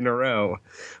 hours right in a row.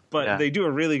 But they do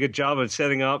a really good job of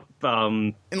setting up.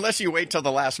 Unless you wait till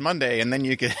the last Monday, and then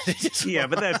you can. Yeah,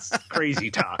 but that's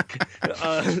crazy talk.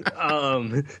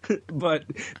 But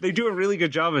they do a really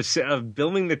good job of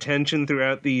building the tension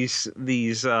throughout these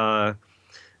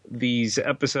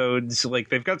episodes. Like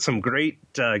they've got some great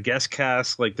guest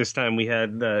casts. Like this time we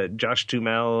had Josh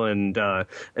Duhamel and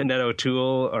Annette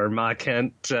O'Toole or Ma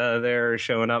Kent there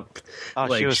showing up.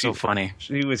 Oh, she was so funny.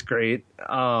 She was great.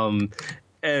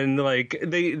 and like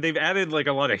they've added like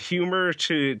a lot of humor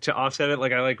to offset it.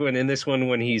 Like I like when in this one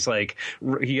when he's like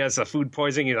he has a food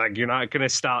poisoning, he's like, "You're not gonna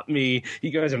stop me." He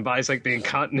goes and buys like the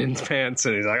incontinence pants,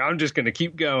 and he's like, "I'm just gonna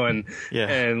keep going,"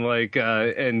 and like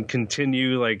and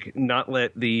continue like not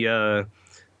let the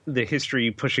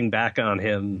history pushing back on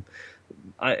him.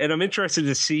 And I'm interested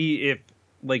to see if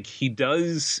like he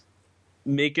does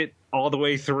make it all the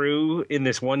way through in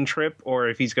this one trip, or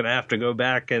if he's going to have to go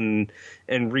back and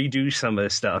redo some of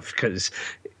this stuff, because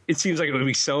it seems like it would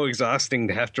be so exhausting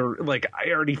to have to, like,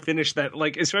 I already finished that,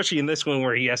 like, especially in this one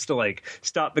where he has to like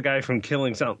stop the guy from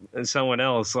killing someone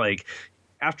else. Like,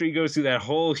 after he goes through that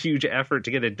whole huge effort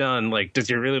to get it done, like, does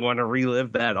he really want to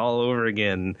relive that all over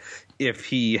again if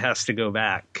he has to go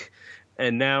back?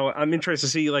 And now I'm interested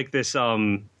to see like this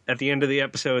at the end of the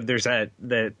episode, there's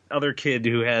that other kid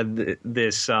who had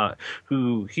this,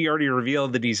 who he already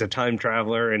revealed that he's a time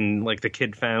traveler, and like the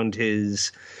kid found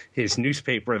his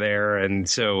newspaper there, and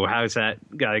so how's that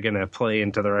guy going to play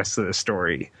into the rest of the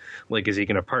story? Like, is he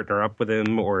going to partner up with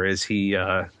him, or is he,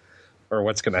 or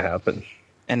what's going to happen?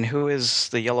 And who is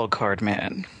the yellow card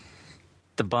man?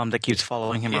 The bum that keeps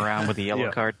following him around with the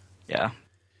yellow card? Yeah.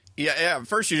 Yeah. At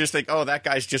first you just think, oh, that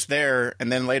guy's just there,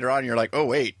 and then later on you're like, oh,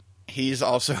 wait. He's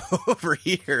also over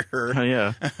here. Oh,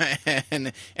 yeah.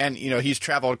 and you know, he's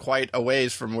traveled quite a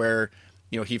ways from where,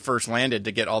 you know, he first landed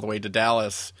to get all the way to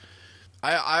Dallas.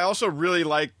 I also really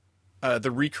like the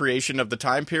recreation of the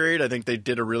time period. I think they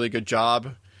did a really good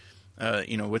job,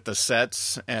 you know, with the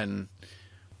sets and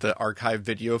the archive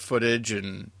video footage,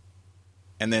 and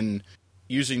then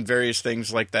using various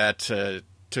things like that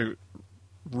to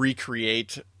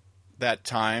recreate that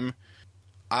time.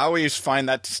 I always find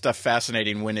that stuff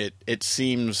fascinating when it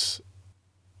seems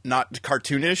not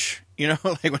cartoonish, you know,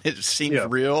 like when it seems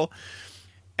real.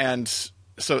 And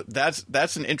so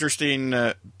that's an interesting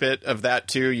bit of that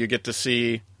too. You get to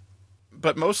see,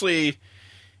 but mostly,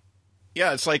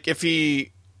 yeah, it's like if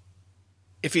he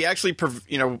actually,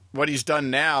 you know, what he's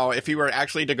done now, if he were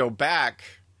actually to go back,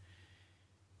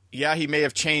 yeah, he may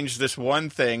have changed this one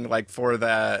thing, like for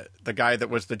the guy that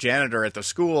was the janitor at the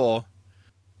school.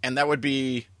 And that would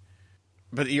be,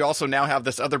 but you also now have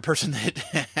this other person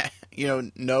that, you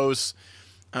know, knows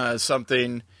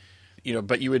something, you know,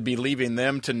 but you would be leaving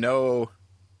them to know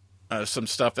some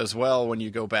stuff as well when you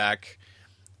go back.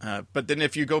 But then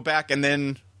if you go back and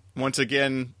then once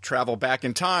again travel back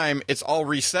in time, it's all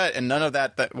reset and none of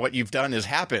that what you've done has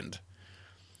happened.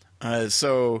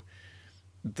 So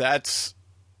that's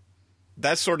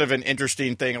sort of an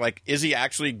interesting thing. Like, is he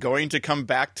actually going to come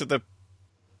back to the,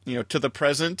 you know, to the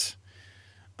present,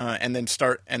 and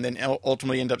then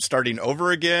ultimately end up starting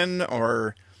over again,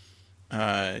 or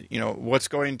you know, what's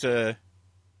going to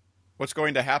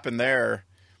happen there?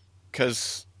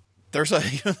 Because there's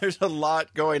a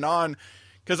lot going on.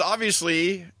 Because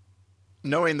obviously,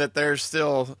 knowing that there's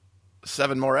still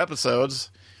 7 more episodes,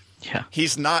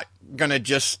 he's not gonna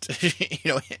just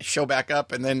you know, show back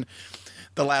up and then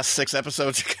the last 6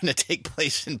 episodes are going to take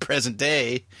place in present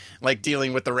day, like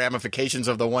dealing with the ramifications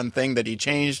of the one thing that he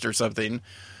changed or something.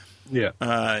 Yeah.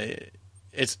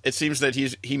 It seems that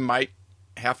he might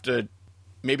have to,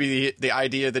 maybe the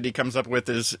idea that he comes up with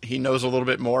is he knows a little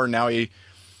bit more. Now he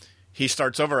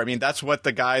starts over. I mean, that's what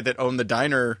the guy that owned the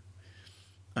diner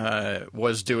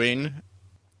was doing.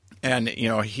 And, you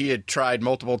know, he had tried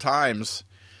multiple times,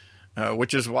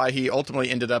 which is why he ultimately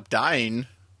ended up dying,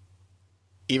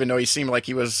 even though he seemed like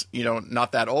he was, you know,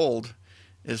 not that old,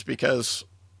 is because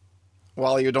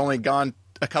while he had only gone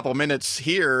a couple minutes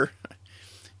here,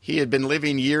 he had been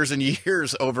living years and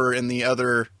years over in the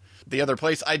other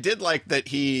place. I did like that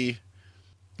he,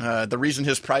 the reason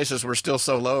his prices were still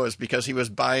so low is because he was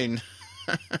buying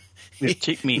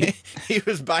cheap meat. He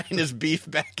was buying his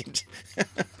beef back in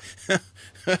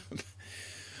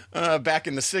back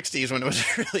in the 60s when it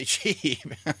was really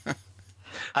cheap.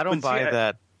 I don't buy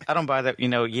that. I don't buy that, you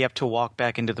know, you have to walk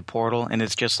back into the portal and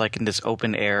it's just like in this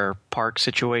open air park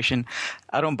situation.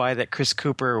 I don't buy that Chris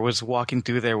Cooper was walking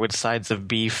through there with sides of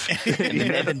beef and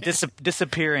then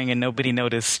disappearing and nobody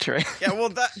noticed, right? Yeah, well,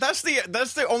 that's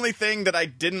the only thing that I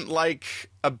didn't like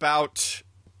about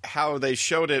how they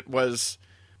showed it was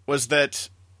that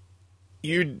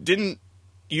you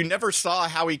never saw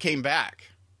how he came back.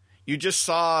 You just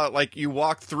saw, like, you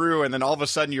walked through and then all of a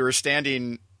sudden you were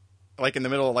standing like in the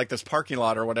middle of like this parking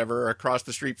lot or whatever across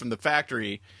the street from the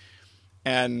factory.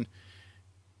 But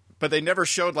they never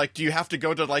showed, like, do you have to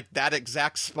go to like that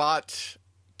exact spot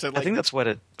to, like, I think that's what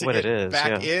it is.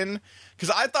 Back in?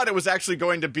 Because I thought it was actually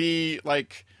going to be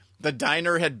like the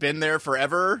diner had been there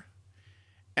forever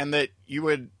and that you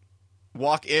would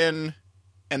walk in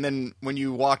and then when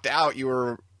you walked out, you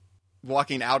were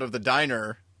walking out of the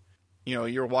diner. You know,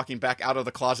 you're walking back out of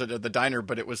the closet of the diner,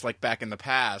 but it was like back in the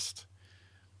past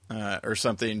or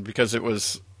something, because it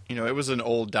was, you know, it was an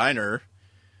old diner.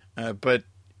 But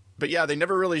yeah, they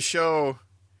never really show,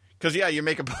 because yeah, you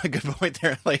make a good point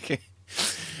there. Like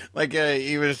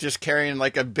he was just carrying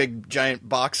like a big giant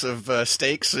box of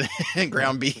steaks and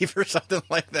ground beef or something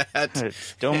like that.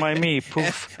 Don't mind me,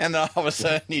 poof. And then all of a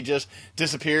sudden he just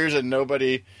disappears, and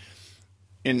nobody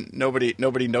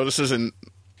notices, and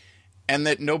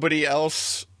that nobody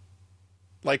else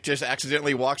like just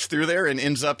accidentally walks through there and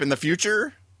ends up in the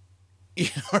future, you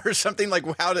know, or something. Like,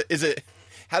 how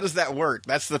does that work?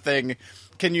 That's the thing.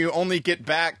 Can you only get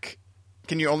back?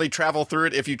 Can you only travel through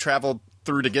it if you travel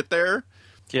through to get there?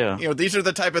 Yeah. You know, these are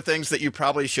the type of things that you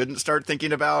probably shouldn't start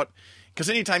thinking about, because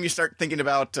anytime you start thinking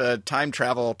about time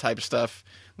travel type stuff,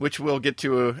 which we'll get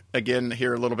to again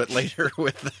here a little bit later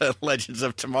with Legends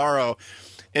of Tomorrow,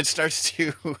 it starts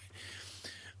to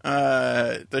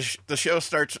the show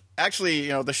starts actually, you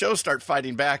know, the shows start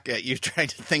fighting back at you trying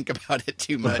to think about it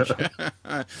too much,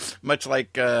 much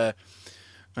like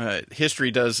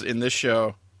history does in this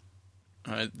show.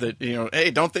 That, you know,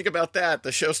 hey, don't think about that.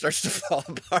 The show starts to fall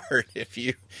apart if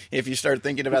you start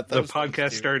thinking about those. The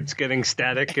podcast starts getting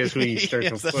static as we start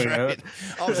yes, to point out.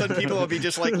 All of a sudden, people will be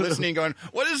just like listening, going,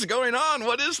 "What is going on?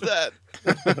 What is that?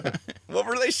 What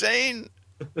were they saying?"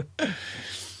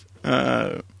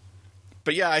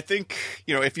 But yeah, I think,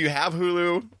 you know, if you have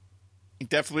Hulu, you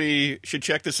definitely should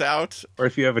check this out. Or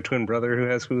if you have a twin brother who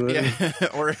has Hulu. Yeah.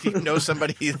 Or if you know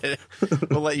somebody that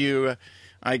will let you.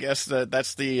 I guess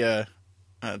that's the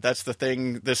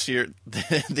thing this year,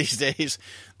 these days.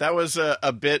 That was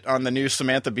a bit on the new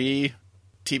Samantha Bee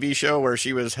TV show where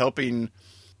she was helping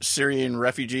Syrian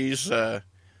refugees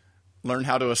learn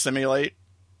how to assimilate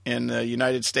in the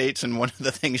United States. And one of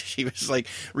the things she was like,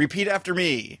 repeat after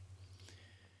me.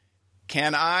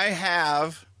 Can I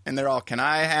have, and they're all, can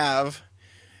I have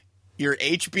your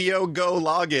HBO Go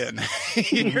login?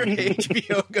 Your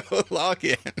HBO Go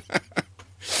login.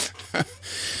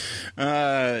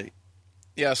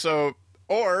 Yeah, so,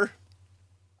 or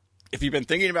if you've been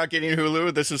thinking about getting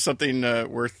Hulu, this is something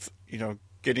worth, you know,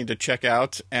 getting to check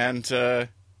out. And if or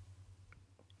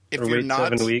you're wait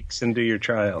not 7 weeks and do your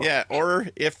trial. Yeah, or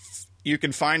if you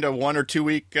can find a 1 or 2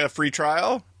 week free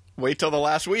trial, wait till the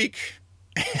last week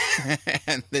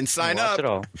and then sign Watch up, it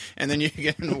all. and then you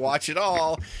can watch it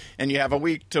all, and you have a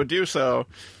week to do so.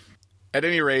 At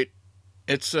any rate,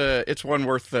 it's one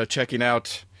worth checking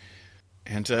out.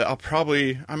 And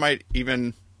I might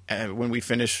even, when we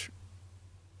finish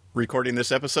recording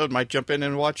this episode, might jump in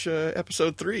and watch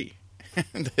episode 3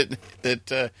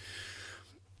 that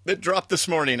dropped this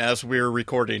morning as we're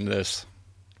recording this.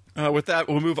 With that,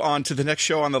 we'll move on to the next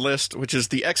show on the list, which is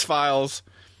The X-Files,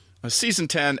 Season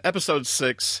 10, Episode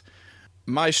 6,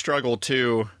 My Struggle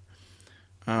 2,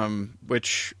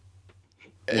 which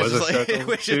Was a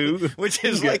struggle too. which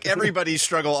is like everybody's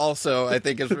struggle also, I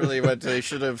think is really what they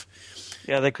should have.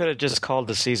 Yeah, they could have just called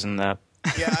the season that.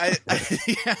 Yeah,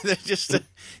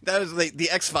 that was the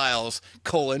X-Files,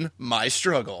 My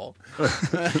Struggle.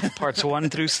 Parts 1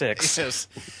 through 6. Yes.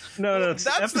 No, That's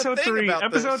the episode thing 3. about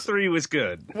Episode this. 3 was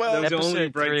good. Well, that was the only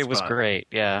Episode bright 3 was spot. great,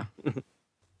 yeah.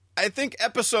 I think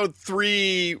episode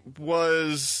 3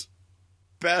 was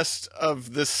best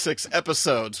of the 6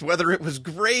 episodes. Whether it was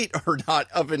great or not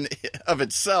of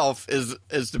itself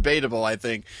is debatable, I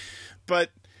think. But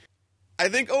I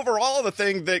think overall the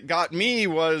thing that got me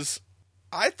was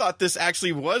I thought this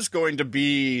actually was going to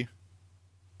be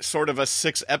sort of a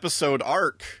 6-episode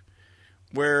arc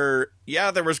where, yeah,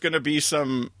 there was going to be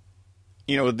some,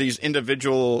 you know, these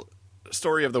individual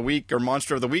story of the week or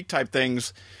monster of the week type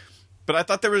things. But I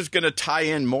thought there was going to tie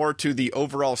in more to the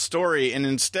overall story. And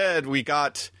instead we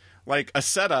got like a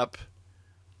setup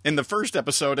in the first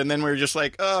episode. And then we were just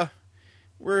like,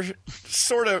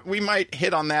 we might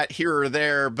hit on that here or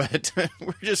there, but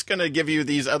we're just going to give you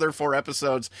these other 4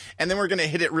 episodes. And then we're going to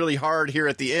hit it really hard here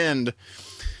at the end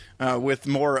with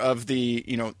more of the,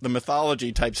 you know, the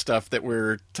mythology type stuff that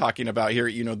we're talking about here.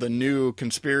 You know, the new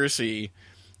conspiracy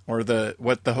or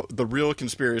what the real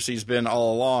conspiracy's been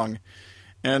all along.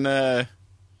 And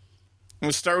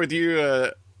we'll start with you,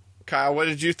 Kyle. What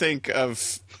did you think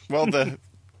of, well,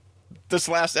 this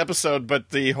last episode, but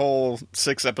the whole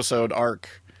 6-episode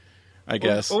arc, I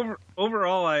guess?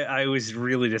 Overall, I was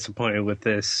really disappointed with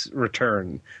this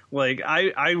return. Like,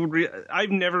 I've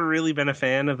never really been a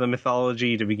fan of the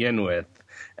mythology to begin with.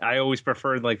 I always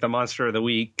preferred like the monster of the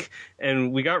week,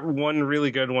 and we got one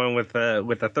really good one with the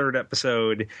 3rd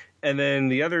episode, and then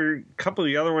couple of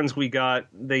the other ones we got,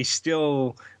 they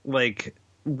still like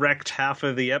wrecked half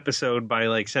of the episode by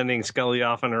like sending Scully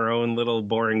off on her own little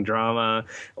boring drama,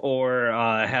 or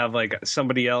have like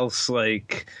somebody else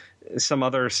like some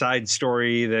other side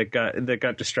story that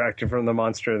got distracted from the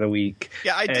monster of the week.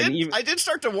 Yeah, I did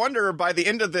start to wonder by the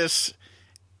end of this,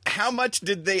 how much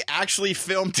did they actually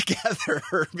film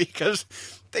together? Because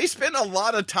they spent a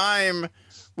lot of time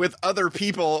with other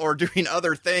people or doing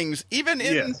other things, even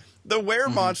in the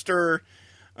Were-Monster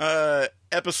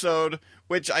episode,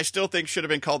 which I still think should have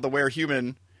been called the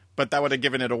Were-Human, but that would have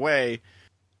given it away.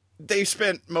 They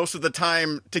spent most of the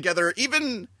time together,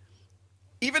 even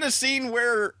a scene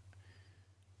where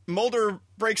Mulder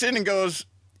breaks in and goes,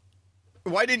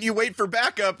 "Why didn't you wait for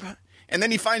backup?" And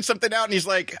then he finds something out and he's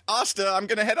like, "Asta, I'm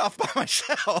going to head off by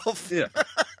myself." Yeah.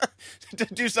 To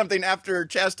do something after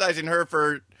chastising her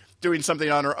for doing something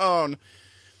on her own.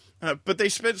 But they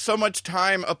spent so much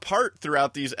time apart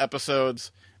throughout these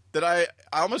episodes that I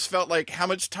almost felt like, how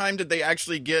much time did they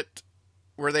actually get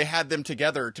where they had them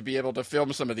together to be able to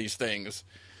film some of these things?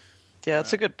 Yeah,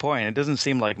 that's a good point. It doesn't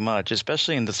seem like much,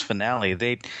 especially in this finale.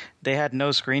 They had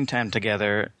no screen time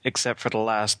together except for the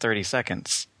last 30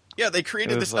 seconds. Yeah, they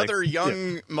created this other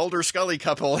young Mulder Scully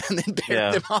couple and then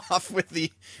paired them off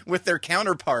with their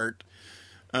counterpart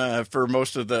for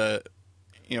most of the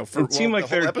the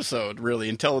whole episode, really,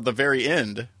 until the very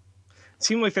end. It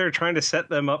seemed like they were trying to set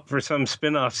them up for some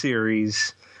spin-off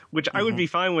series, which I would be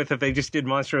fine with if they just did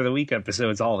Monster of the Week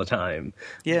episodes all the time.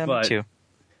 Yeah, me too.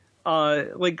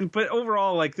 But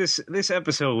overall, like this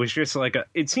episode was just like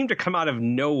it seemed to come out of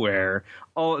nowhere.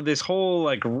 All this whole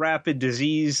like rapid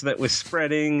disease that was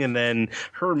spreading, and then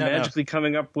her magically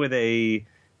coming up with a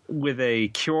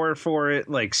cure for it,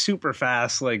 like super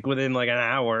fast, like within like an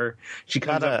hour. She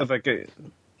comes up with like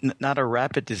not a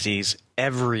rapid disease,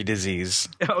 every disease.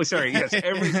 Oh, sorry. Yes,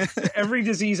 every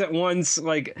disease at once,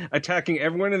 like attacking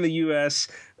everyone in the U.S.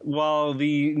 while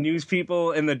the news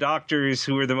people and the doctors,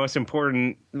 who were the most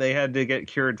important, they had to get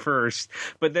cured first.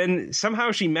 But then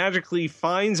somehow she magically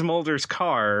finds Mulder's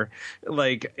car,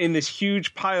 like in this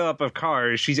huge pileup of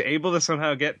cars. She's able to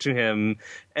somehow get to him,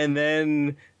 and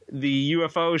then the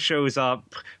UFO shows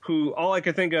up, who all I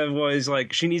could think of was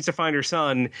like, she needs to find her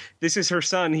son. This is her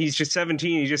son. He's just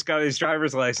 17. He just got his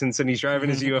driver's license and he's driving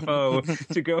his UFO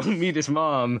to go meet his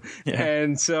mom. Yeah.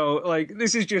 And so like,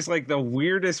 this is just like the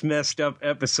weirdest messed up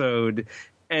episode,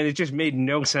 and it just made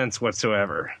no sense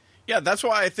whatsoever. Yeah. That's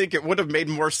why I think it would have made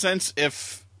more sense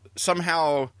if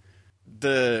somehow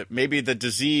maybe the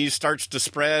disease starts to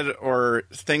spread or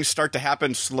things start to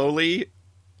happen slowly,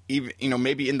 even,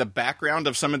 maybe in the background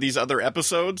of some of these other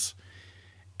episodes.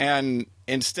 And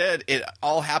instead, it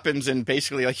all happens in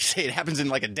basically, like you say, it happens in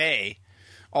like a day.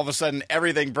 All of a sudden,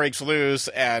 everything breaks loose,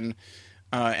 and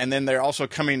then they're also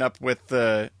coming up with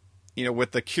the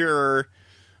cure,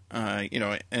 and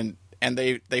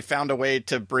they found a way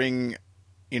to bring,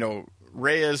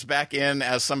 Reyes back in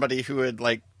as somebody who had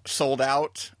like sold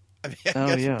out. I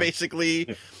guess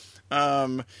basically,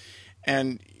 and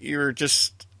you're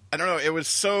just. I don't know. It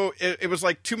was it was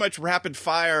like too much rapid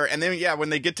fire. And then, when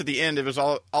they get to the end, it was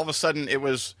all of a sudden it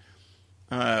was,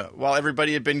 while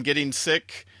everybody had been getting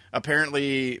sick,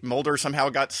 apparently Mulder somehow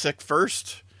got sick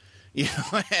first,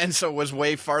 and so was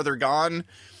way farther gone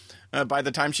by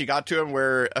the time she got to him,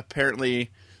 where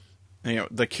apparently,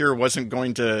 the cure wasn't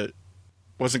going to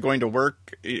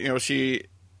work. She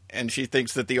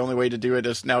thinks that the only way to do it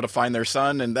is now to find their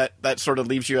son. And that sort of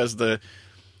leaves you as the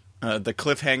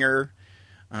cliffhanger.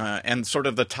 And sort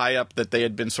of the tie-up that they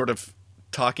had been sort of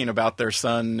talking about their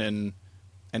son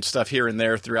and stuff here and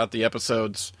there throughout the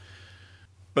episodes.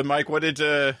 But Mike, what did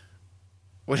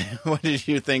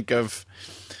you think of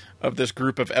this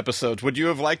group of episodes? Would you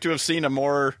have liked to have seen a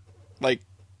more like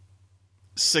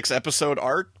 6-episode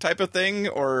arc type of thing,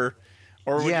 or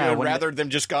would you have rather them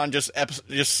just gone just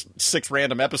 6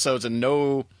 random episodes and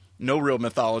no real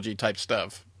mythology type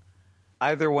stuff?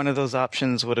 Either one of those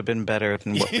options would have been better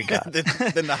than what we got.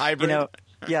 than the hybrid?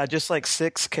 Just like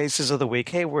 6 cases of the week.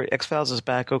 Hey, X-Files is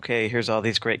back. Okay, here's all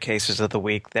these great cases of the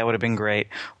week. That would have been great.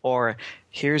 Or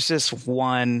here's this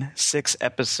one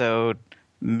 6-episode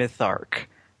myth arc,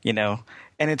 And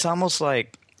it's almost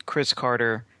like Chris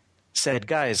Carter said,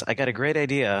 guys, I got a great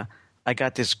idea. I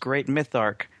got this great myth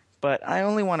arc, but I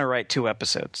only want to write 2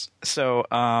 episodes. So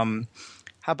how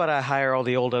about I hire all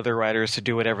the old other writers to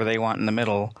do whatever they want in the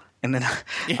middle, and then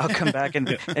I'll come back and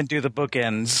do the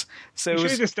bookends. So you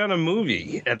should have just done a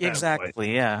movie at that point.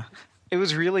 Exactly, yeah. It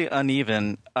was really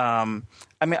uneven.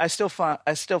 I still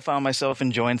found myself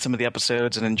enjoying some of the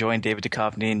episodes and enjoying David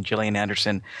Duchovny and Gillian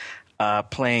Anderson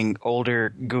playing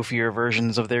older, goofier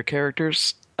versions of their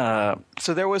characters.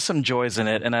 So there was some joys in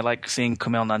it, and I like seeing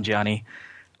Kumail Nanjiani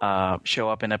show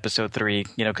up in episode 3,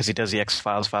 because he does the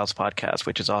X-Files podcast,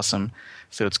 which is awesome.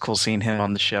 So it's cool seeing him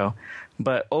on the show.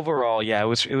 But overall, yeah, it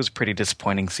was a pretty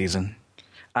disappointing season.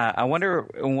 I wonder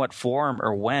in what form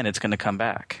or when it's going to come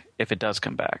back, if it does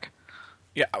come back.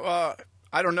 Yeah,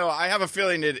 I don't know. I have a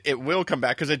feeling it will come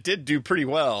back because it did do pretty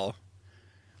well.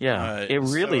 Yeah, it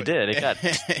really did. It got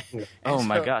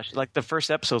my gosh! Like the first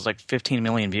episode was like 15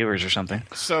 million viewers or something.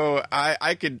 So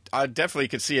I definitely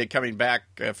could see it coming back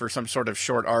for some sort of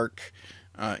short arc,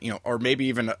 or maybe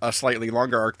even a slightly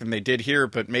longer arc than they did here.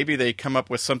 But maybe they come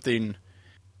up with something,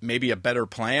 maybe a better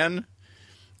plan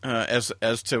as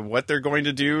to what they're going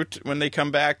to do when they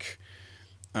come back.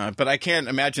 But I can't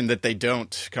imagine that they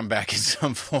don't come back in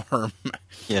some form.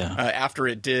 Yeah. After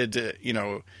it did,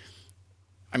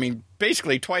 I mean,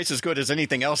 basically twice as good as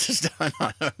anything else is done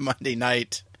on a Monday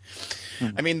night.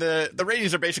 Mm-hmm. I mean, the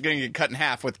ratings are basically going to get cut in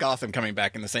half with Gotham coming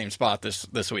back in the same spot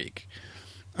this week.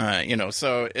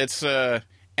 So it's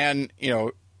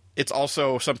it's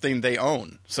also something they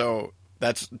own. So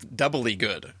that's doubly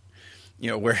good.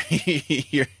 Where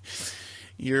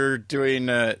you're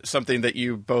doing something that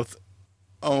you both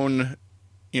own,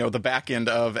 the back end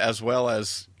of as well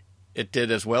as it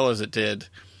did.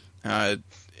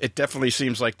 It definitely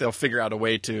seems like they'll figure out a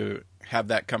way to have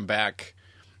that come back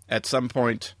at some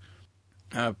point.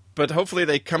 But hopefully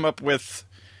they come up with,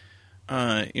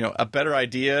 a better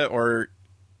idea, or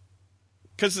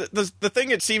because the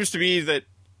thing it seems to be that,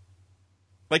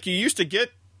 like, you used to get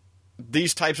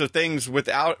these types of things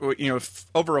without,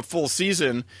 over a full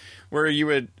season, where you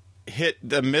would hit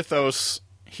the mythos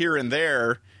here and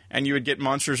there, and you would get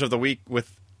Monsters of the Week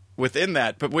within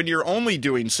that. But when you're only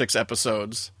doing 6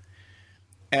 episodes,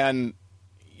 and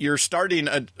you're starting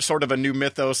a sort of a new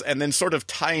mythos and then sort of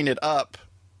tying it up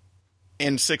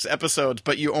in 6 episodes,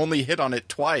 but you only hit on it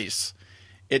twice,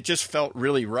 it just felt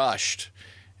really rushed,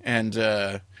 and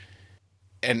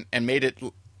made it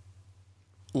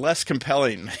less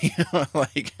compelling,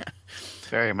 like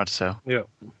very much so. Yeah,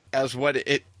 as what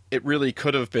it really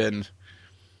could have been.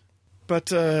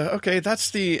 But okay,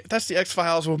 that's the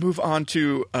X-Files. We'll move on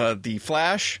to the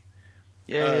Flash.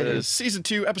 Season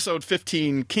 2, episode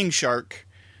 15, King Shark.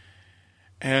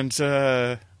 And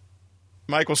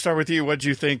Mike, we'll start with you. What did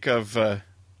you think of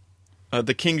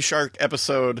the King Shark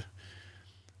episode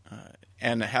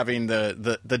and having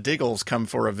the Diggles come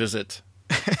for a visit?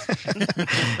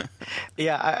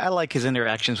 Yeah, I like his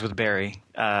interactions with Barry.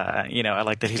 I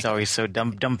like that he's always so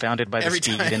dumbfounded by the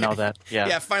speed and all that. Yeah.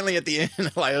 Yeah, finally at the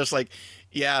end, I was like,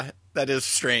 yeah, that is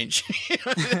strange.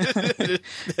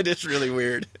 That is really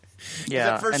weird.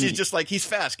 Yeah. At first he's just like, he's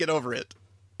fast, get over it.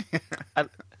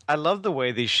 I love the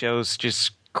way these shows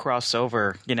just cross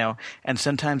over, and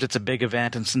sometimes it's a big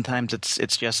event, and sometimes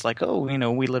it's just like, oh,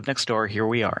 we live next door, here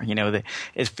we are.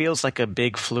 It feels like a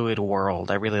big fluid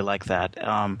world. I really like that.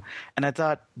 And I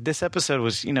thought this episode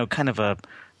was, kind of a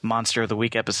Monster of the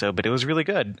Week episode, but it was really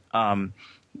good.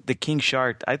 The King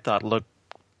Shark, I thought, looked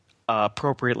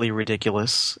appropriately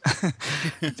ridiculous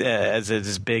as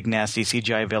this big, nasty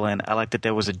CGI villain. I like that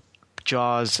there was a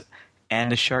Jaws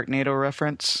and a Sharknado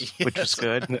reference, which was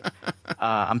good.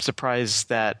 I'm surprised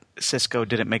that Cisco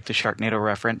didn't make the Sharknado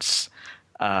reference.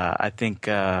 I think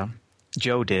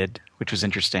Joe did, which was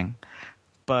interesting.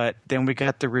 But then we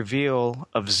got the reveal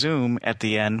of Zoom at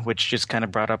the end, which just kind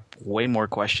of brought up way more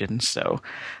questions. So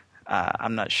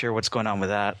I'm not sure what's going on with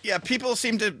that. Yeah, people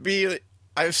seem to be...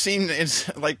 I've seen it's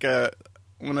like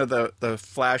one of the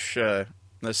Flash... the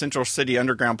Central City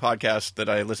Underground podcast that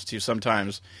I listen to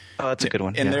sometimes. Oh, that's a good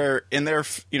one. In their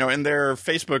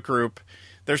Facebook group,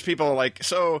 there's people like,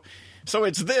 so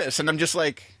it's this, and I'm just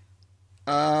like,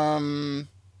 how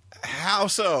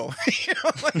so?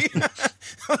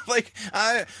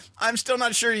 I'm still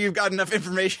not sure you've got enough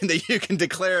information that you can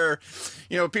declare.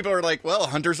 People are like, well,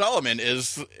 Hunter Zolomon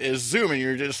is Zoom, and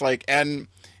you're just like, and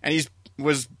he's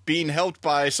was being helped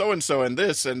by so and so and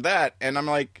this and that, and I'm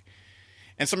like.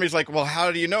 And somebody's like, well,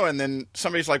 how do you know? And then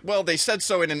somebody's like, well, they said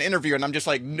so in an interview. And I'm just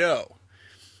like, no.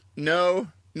 I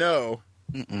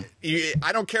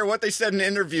don't care what they said in an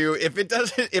interview. If it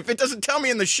doesn't tell me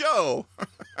in the show,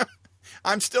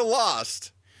 I'm still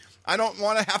lost. I don't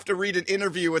want to have to read an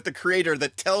interview with the creator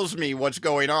that tells me what's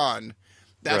going on.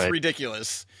 That's right.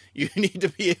 Ridiculous. You need to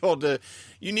be able to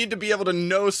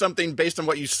know something based on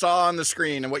what you saw on the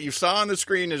screen. And what you saw on the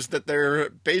screen is that there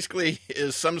basically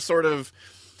is some sort of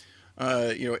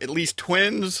at least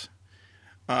twins,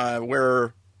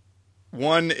 where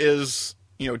one is,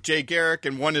 Jay Garrick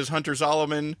and one is Hunter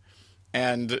Zolomon,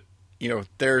 and,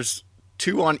 there's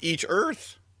 2 on each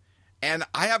Earth, and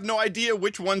I have no idea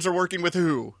which ones are working with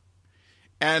who,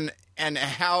 and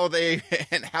how they've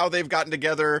gotten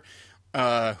together,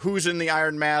 who's in the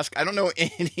Iron Mask. I don't know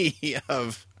any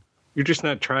of. You're just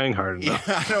not trying hard enough.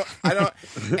 Yeah, I don't.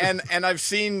 And I've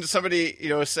seen somebody,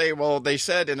 say, well, they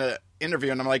said in an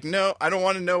interview, and I'm like, no, I don't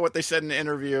want to know what they said in the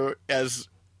interview. As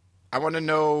I want to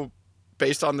know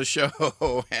based on the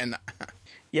show. And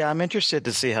yeah, I'm interested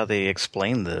to see how they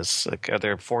explain this. Like, are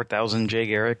there 4,000 Jay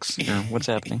Garricks? What's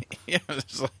happening? Yeah,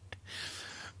 it's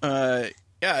like,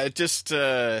 it just,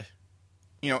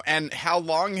 and how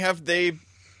long have they,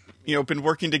 been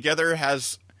working together?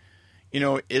 Has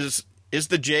is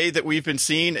the Jay that we've been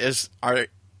seeing has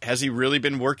he really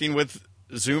been working with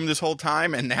Zoom this whole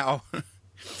time? And now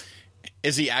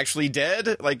is he actually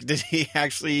dead? Like, did he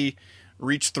actually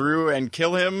reach through and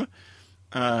kill him?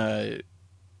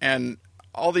 And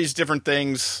all these different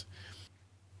things.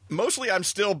 Mostly I'm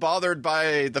still bothered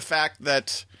by the fact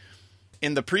that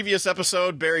in the previous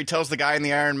episode, Barry tells the guy in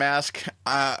the Iron Mask,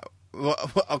 I'll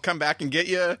come back and get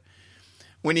you,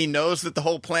 when he knows that the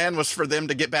whole plan was for them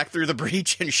to get back through the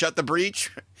breach and shut the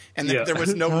breach, and there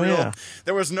was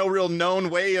there was no real known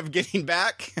way of getting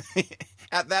back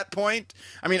at that point.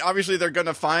 I mean, obviously they're going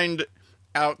to find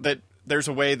out that there's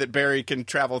a way that Barry can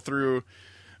travel through,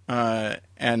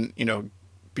 and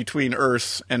between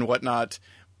Earths and whatnot,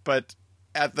 but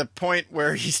at the point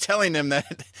where he's telling them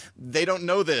that they don't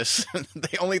know this,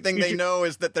 the only thing they know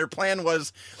is that their plan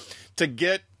was to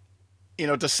get,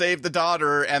 to save the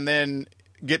daughter and then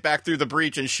get back through the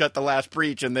breach and shut the last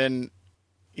breach, and then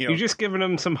you're just giving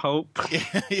them some hope.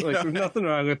 There's nothing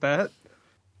wrong with that.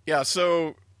 Yeah.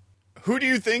 So, who do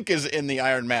you think is in the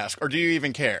Iron Mask, or do you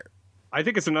even care? I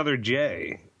think it's another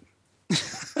Jay.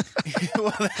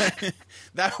 Well,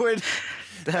 that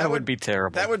would be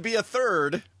terrible. That would be a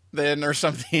third then, or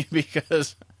something,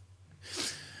 because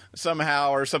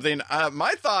somehow or something.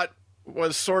 My thought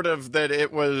was sort of that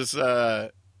it was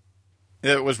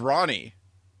Ronnie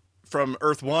from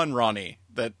Earth 1, Ronnie,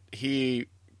 that he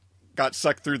got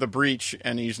sucked through the breach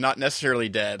and he's not necessarily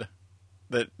dead.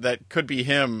 That could be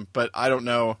him, but I don't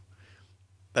know.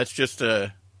 That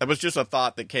was just a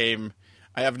thought that came.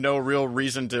 I have no real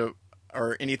reason to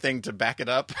or anything to back it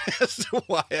up as to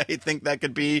why I think that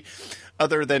could be,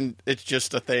 other than it's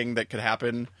just a thing that could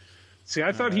happen. See,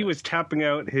 I thought he was tapping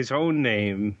out his own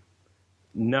name,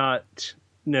 not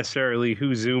necessarily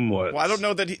who Zoom was. Well, I don't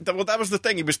know that that was the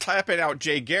thing. He was tapping out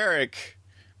Jay Garrick,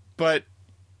 but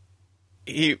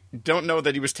he don't know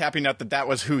that he was tapping out that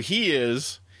was who he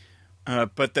is,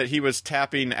 but that he was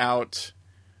tapping out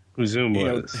who Zoom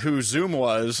was. Who Zoom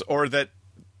was, or that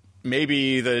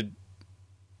maybe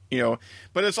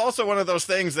but it's also one of those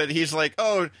things that he's like,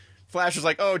 oh, Flash is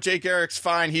like, oh, Jay Garrick's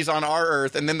fine, he's on our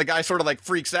Earth, and then the guy sort of like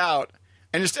freaks out.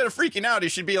 And instead of freaking out, he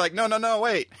should be like, no,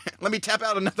 wait. Let me tap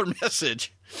out another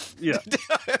message. Yeah.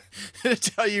 To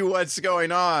tell you what's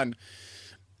going on.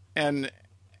 And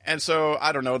so,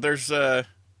 I don't know, there's other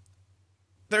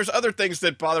things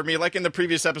that bother me. Like in the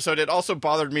previous episode, it also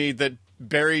bothered me that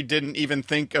Barry didn't even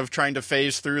think of trying to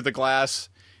phase through the glass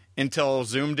until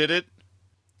Zoom did it.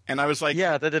 And I was like...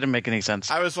 Yeah, that didn't make any sense.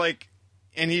 I was like...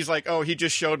 And he's like, oh, he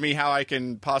just showed me how I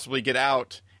can possibly get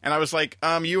out. And I was like,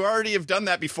 you already have done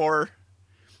that before.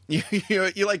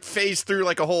 You like phase through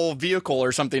like a whole vehicle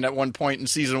or something at one point in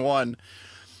season 1.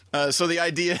 So the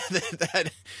idea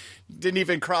that didn't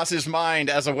even cross his mind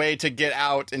as a way to get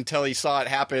out until he saw it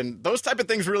happen. Those type of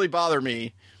things really bother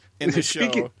me in the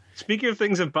show. Speaking of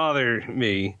things that bother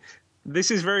me,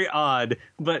 this is very odd,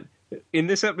 but in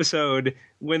this episode,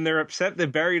 when they're upset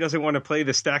that Barry doesn't want to play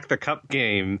the Stack the Cup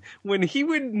game, when he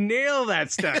would nail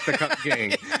that Stack the Cup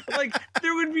game, like,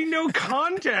 there would be no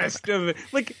contest of,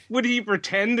 like, would he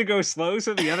pretend to go slow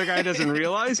so the other guy doesn't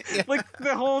realize? Yeah. Like,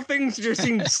 the whole thing just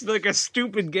seems like a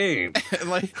stupid game.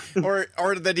 Like,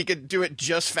 or that he could do it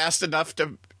just fast enough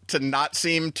to not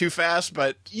seem too fast,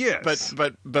 but yes.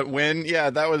 but win. Yeah,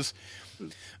 that was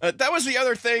the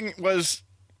other thing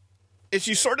is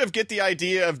you sort of get the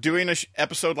idea of doing an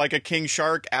episode like a King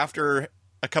Shark after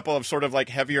a couple of sort of like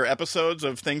heavier episodes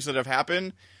of things that have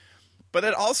happened. But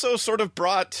it also sort of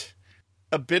brought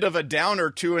a bit of a downer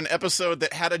to an episode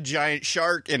that had a giant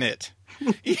shark in it.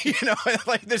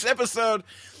 Like this episode,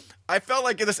 I felt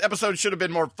like this episode should have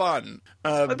been more fun.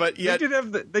 But yet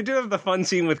they did have the fun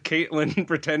scene with Caitlin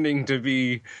pretending to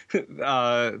be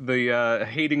the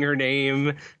hating her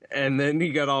name, and then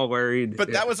he got all worried.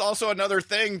 But that was also another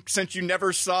thing, since you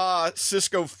never saw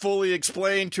Cisco fully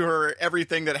explain to her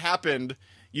everything that happened,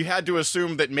 you had to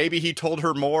assume that maybe he told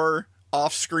her more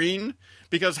off screen,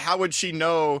 because how would she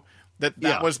know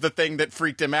that was the thing that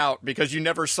freaked him out? Because you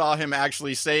never saw him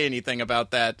actually say anything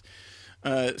about that.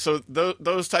 So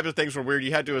those types of things were weird.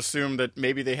 You had to assume that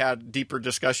maybe they had deeper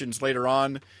discussions later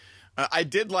on. I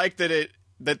did like that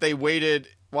that they waited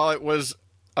while it was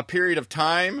a period of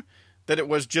time, that it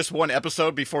was just one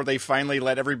episode before they finally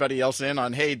let everybody else in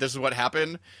on, hey, this is what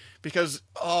happened. Because,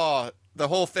 the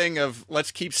whole thing of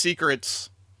let's keep secrets,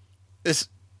 this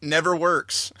never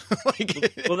works.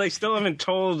 Well, they still haven't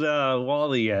told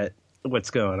Wally yet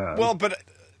what's going on. Well, but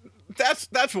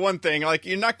that's one thing. Like,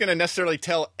 you're not going to necessarily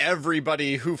tell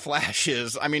everybody who Flash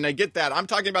is. I mean, I get that. I'm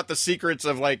talking about the secrets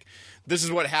of, like, this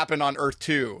is what happened on Earth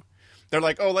 2. They're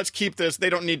like, oh, let's keep this. They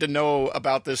don't need to know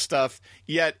about this stuff.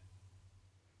 Yet,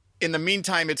 in the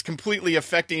meantime, it's completely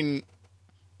affecting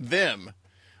them.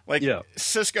 Like,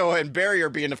 Cisco and Barry are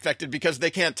being affected because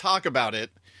they can't talk about it.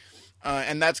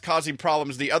 And that's causing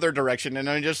problems the other direction. And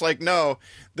I'm just like, no,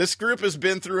 this group has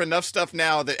been through enough stuff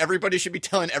now that everybody should be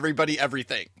telling everybody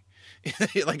everything.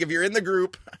 Like, if you're in the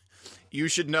group, you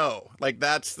should know. Like,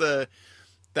 that's the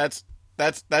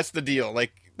deal.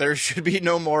 Like, there should be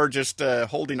no more just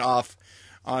holding off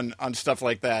on stuff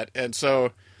like that. And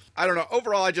so, I don't know.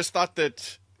 Overall, I just thought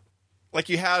that, like,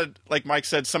 you had, like Mike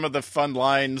said, some of the fun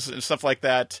lines and stuff like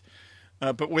that.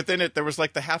 But within it, there was,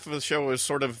 like, the half of the show was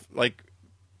sort of, like,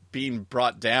 being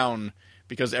brought down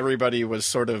because everybody was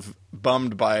sort of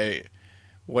bummed by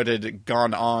what had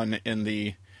gone on in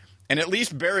the... And at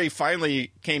least Barry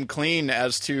finally came clean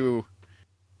as to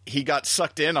he got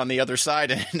sucked in on the other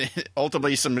side, and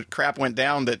ultimately some crap went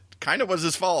down that kind of was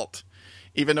his fault,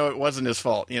 even though it wasn't his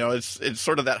fault. You know, it's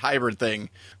sort of that hybrid thing.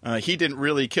 He didn't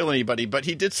really kill anybody, but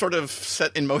he did sort of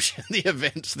set in motion the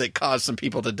events that caused some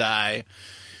people to die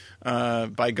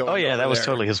by going. Oh yeah, that was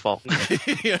totally his fault.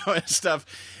 You know, and stuff.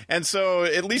 And so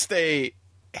at least they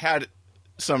had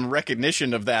some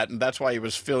recognition of that, and that's why he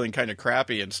was feeling kind of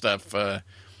crappy and stuff.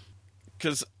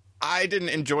 Because I didn't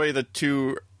enjoy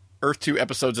the Earth 2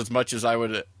 episodes as much as I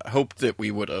would hope that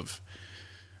we would have.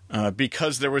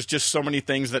 Because there was just so many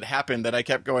things that happened that I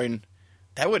kept going,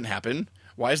 that wouldn't happen.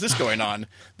 Why is this going on?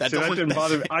 That didn't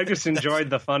bother me. I just enjoyed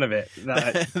the fun of it.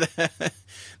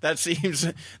 That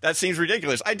seems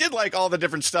ridiculous. I did like all the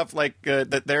different stuff, like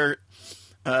that their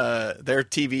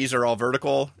TVs are all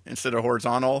vertical instead of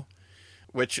horizontal.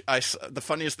 Which the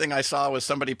funniest thing I saw was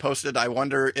somebody posted, I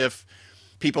wonder if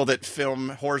people that film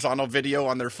horizontal video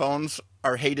on their phones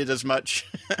are hated as much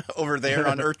over there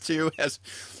on Earth 2 as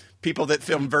people that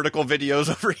film vertical videos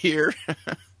over here,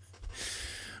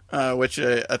 which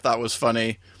I thought was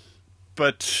funny.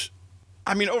 But,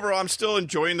 I mean, overall, I'm still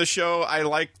enjoying the show. I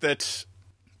like that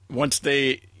once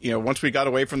we got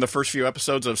away from the first few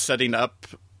episodes of setting up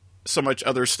so much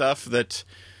other stuff, that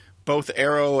both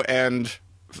Arrow and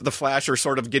the Flash are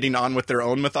sort of getting on with their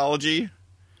own mythology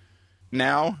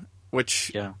now,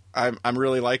 which I'm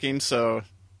really liking. So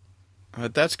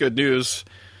that's good news.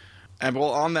 And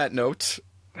well, on that note,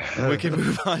 we can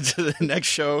move on to the next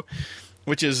show,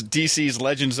 which is DC's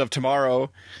Legends of Tomorrow.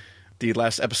 The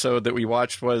last episode that we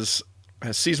watched was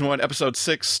Season 1, Episode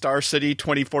 6, Star City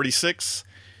 2046,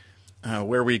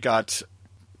 where we got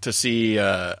to see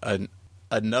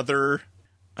another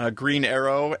Green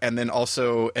Arrow, and then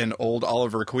also an old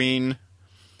Oliver Queen,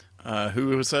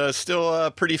 who was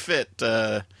still pretty fit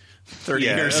 30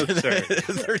 years in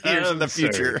the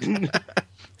future.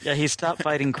 Yeah, he stopped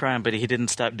fighting crime, but he didn't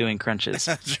stop doing crunches.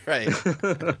 That's right.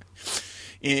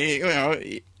 You know,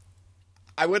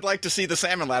 I would like to see the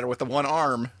salmon ladder with the one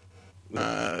arm.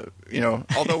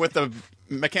 Although with the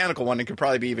mechanical one, it could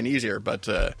probably be even easier. But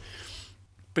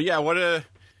yeah,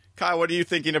 Kyle, what are you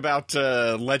thinking about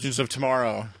Legends of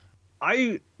Tomorrow?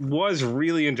 I was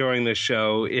really enjoying this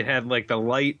show. It had like the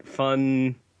light,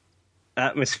 fun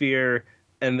atmosphere.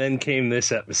 And then came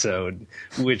this episode,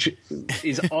 which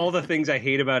is all the things I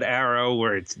hate about Arrow,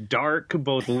 where it's dark,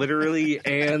 both literally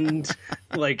and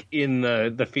like in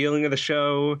the feeling of the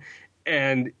show.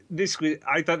 And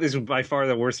I thought this was by far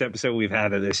the worst episode we've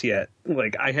had of this yet.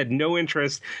 Like, I had no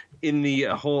interest in the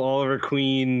whole Oliver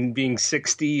Queen being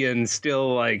 60 and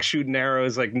still like shooting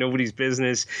arrows like nobody's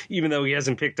business, even though he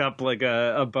hasn't picked up like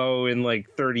a bow in like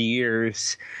 30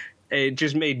 years. It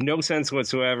just made no sense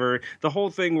whatsoever. The whole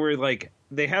thing where, like,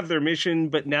 they have their mission,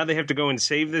 but now they have to go and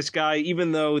save this guy,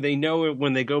 even though they know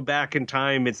when they go back in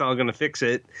time, it's not going to fix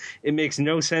it. It makes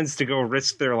no sense to go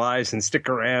risk their lives and stick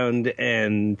around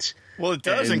and... Well, it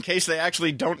does in case they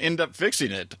actually don't end up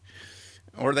fixing it.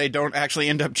 Or they don't actually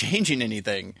end up changing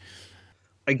anything.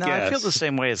 I feel the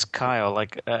same way as Kyle.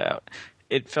 Like,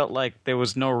 it felt like there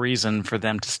was no reason for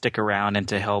them to stick around and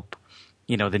to help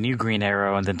the new Green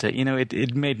Arrow, and then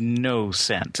it made no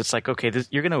sense. It's like, okay,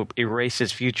 you're going to erase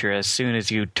his future as soon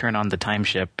as you turn on the time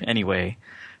ship anyway.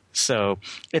 So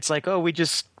it's like, oh, we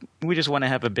just want to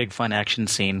have a big fun action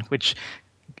scene, which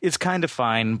is kind of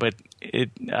fine, but I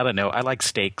don't know. I like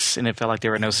stakes, and it felt like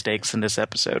there were no stakes in this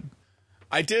episode.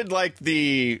 I did like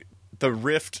the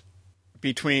rift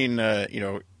between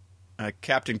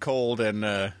Captain Cold and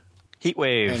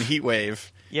Heatwave.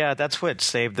 Heatwave. Yeah, that's what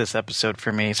saved this episode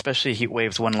for me, especially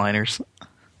Heatwave's one-liners.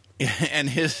 and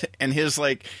his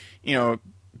like,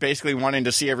 basically wanting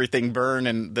to see everything burn,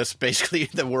 and this basically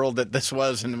the world that this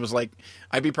was, and it was like,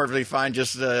 I'd be perfectly fine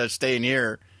just staying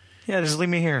here. Yeah, just leave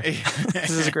me here.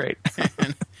 This is great.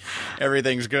 And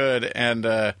everything's good,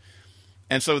 and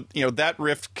so that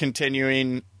rift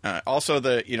continuing, also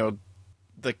the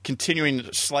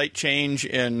continuing slight change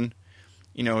in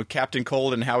Captain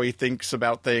Cold and how he thinks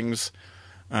about things,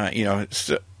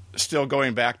 still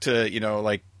going back to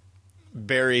like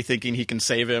Barry thinking he can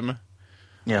save him,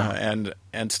 and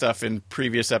stuff in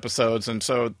previous episodes, and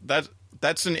so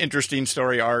that's an interesting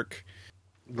story arc.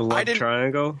 The love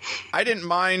triangle. I didn't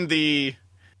mind the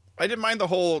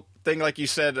whole thing, like you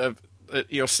said, of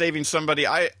saving somebody.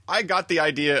 I got the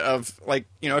idea of, like,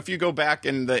 if you go back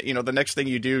and the next thing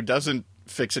you do doesn't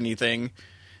fix anything,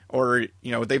 or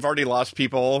they've already lost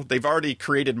people, they've already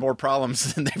created more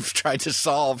problems than they've tried to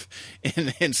solve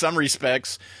in some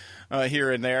respects,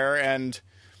 here and there, and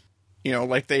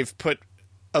like they've put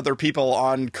other people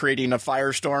on creating a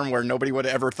firestorm where nobody would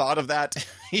have ever thought of that,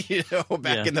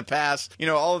 back in the past.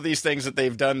 All of these things that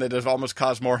they've done that have almost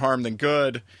caused more harm than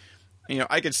good.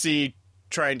 I could see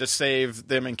trying to save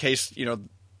them in case,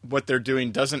 what they're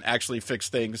doing doesn't actually fix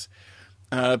things.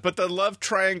 But the love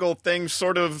triangle thing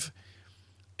sort of,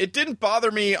 it didn't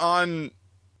bother me on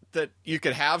that you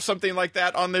could have something like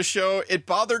that on this show. It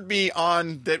bothered me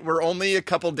on that we're only a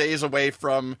couple days away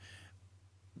from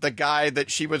the guy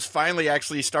that she was finally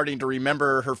actually starting to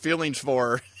remember her feelings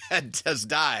for has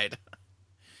died.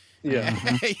 Yeah.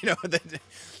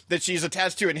 That she's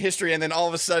attached to in history, and then all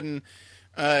of a sudden,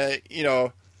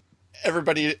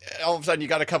 everybody, all of a sudden you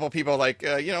got a couple people like,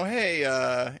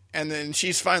 hey, and then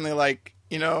she's finally like,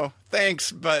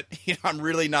 thanks, but I'm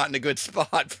really not in a good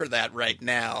spot for that right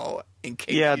now, in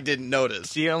case you didn't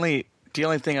notice. The only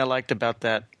thing I liked about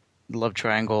that love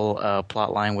triangle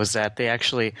plot line was that they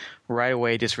actually right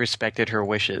away disrespected her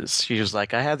wishes. She was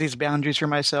like, I have these boundaries for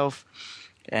myself,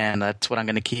 and that's what I'm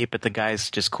going to keep, but the guys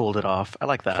just cooled it off. I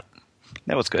like that.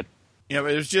 That was good. It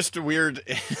was just weird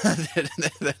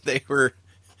that they were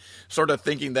sort of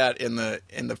thinking that in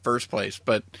the first place,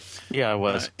 but yeah, it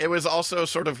was. It was also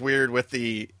sort of weird with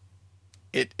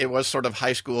it was sort of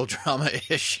high school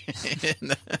drama-ish,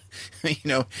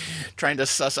 trying to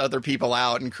suss other people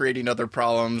out and creating other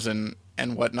problems and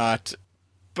whatnot.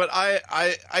 But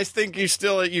I think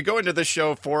you go into this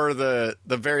show for the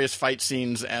various fight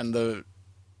scenes and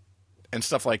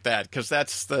stuff like that, because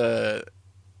that's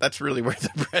really where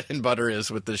the bread and butter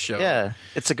is with this show. Yeah,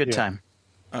 it's a good time.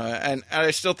 And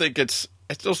I still think it's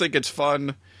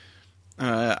fun.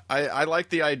 I like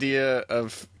the idea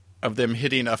of them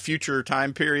hitting a future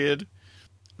time period,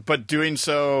 but doing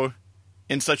so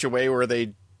in such a way where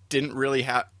they didn't really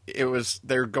have.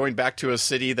 They're going back to a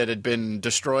city that had been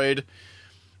destroyed,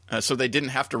 so they didn't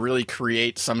have to really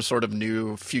create some sort of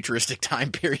new futuristic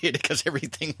time period because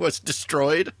everything was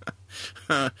destroyed.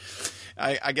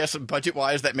 I guess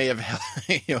budget-wise, that may have helped.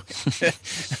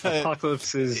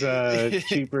 Apocalypse is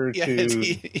cheaper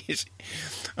to.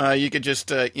 You could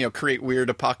just create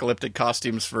weird apocalyptic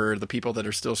costumes for the people that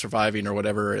are still surviving or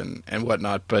whatever and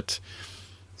whatnot. But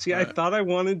see, I thought I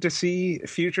wanted to see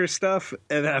future stuff,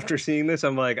 and after seeing this,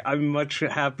 I'm like, I'm much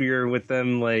happier with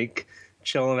them like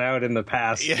chilling out in the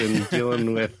past and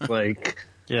dealing with like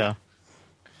the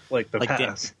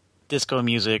past disco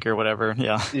music or whatever.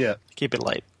 Yeah, keep it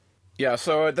light. Yeah,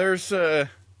 so there's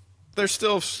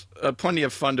still plenty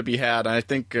of fun to be had. And I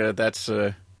think that's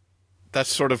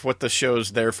sort of what the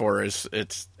show's there for. Is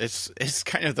it's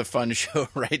kind of the fun show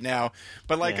right now.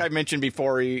 But like I mentioned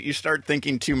before, you start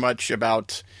thinking too much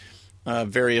about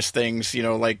various things.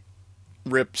 Like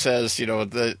Rip says,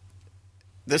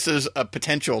 this is a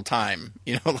potential time.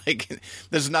 Like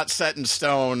this is not set in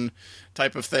stone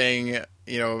type of thing.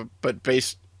 But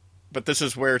this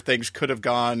is where things could have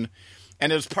gone.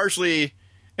 And it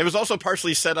was also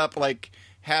partially set up, like,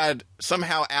 had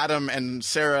somehow Adam and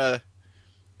Sarah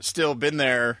still been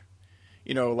there,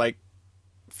 like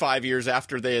 5 years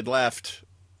after they had left,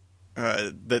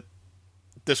 that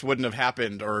this wouldn't have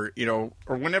happened, or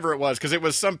whenever it was, because it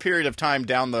was some period of time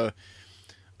down the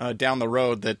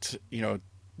road that,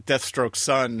 Deathstroke's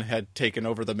son had taken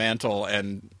over the mantle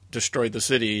and destroyed the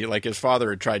city like his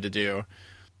father had tried to do.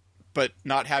 But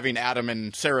not having Adam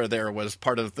and Sarah there was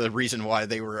part of the reason why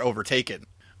they were overtaken.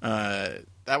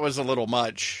 That was a little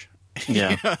much.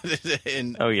 Yeah.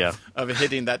 Of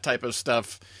hitting that type of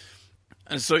stuff.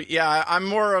 And so, I'm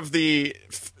more of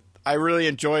I really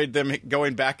enjoyed them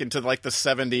going back into like the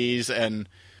 70s and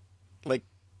like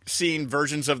seeing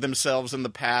versions of themselves in the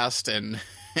past and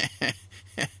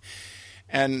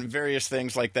and various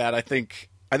things like that. I think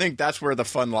that's where the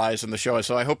fun lies in the show.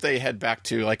 So I hope they head back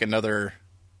to like another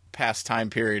past time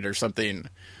period or something.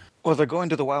 Well, they're going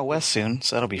to the Wild West soon,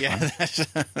 so that'll be fun.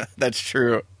 That's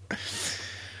true.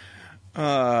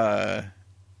 And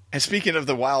speaking of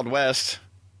the Wild West,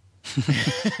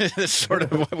 that's sort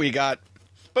of what we got,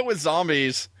 but with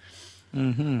zombies.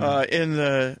 In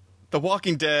the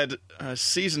Walking Dead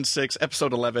season 6,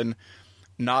 episode 11,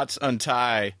 Knots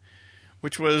Untie,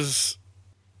 which was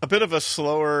a bit of a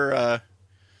slower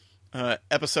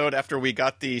episode after we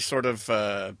got the sort of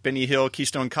Benny Hill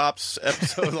Keystone Cops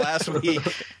episode last week.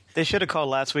 They should have called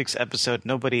last week's episode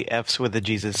 "Nobody F's with the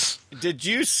Jesus." Did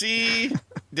you see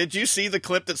the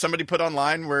clip that somebody put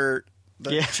online where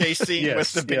the chase scene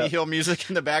with the Benny Hill music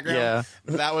in the background? Yeah.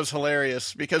 That was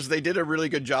hilarious because they did a really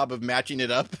good job of matching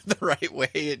it up the right way.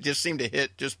 It just seemed to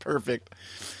hit just perfect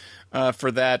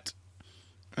for that.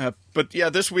 But yeah,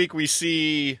 this week we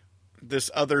see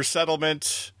this other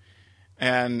settlement,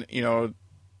 and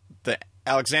the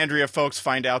Alexandria folks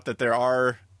find out that there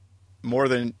are more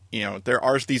than, there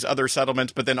are these other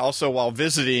settlements, but then also while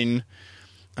visiting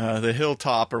the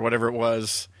hilltop or whatever it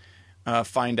was,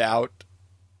 find out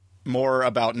more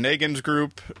about Negan's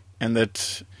group, and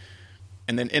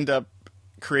then end up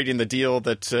creating the deal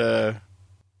that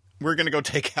we're going to go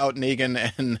take out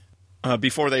Negan and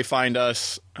before they find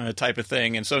us, type of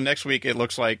thing. And so next week it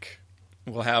looks like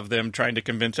we'll have them trying to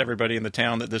convince everybody in the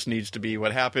town that this needs to be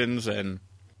what happens, and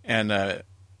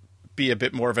be a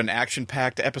bit more of an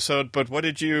action-packed episode. But what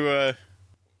did you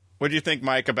think,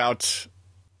 Mike, about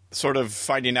sort of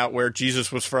finding out where Jesus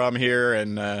was from here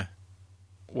and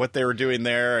what they were doing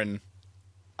there? And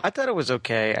I thought it was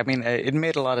okay. I mean, it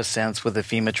made a lot of sense with the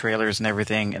FEMA trailers and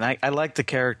everything, and I like the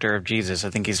character of Jesus. I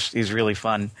think he's really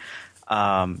fun.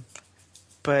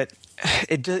 But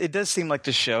it does seem like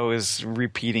the show is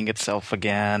repeating itself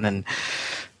again,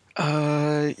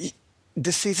 and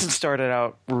this season started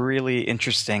out really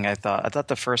interesting. I thought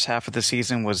the first half of the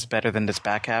season was better than this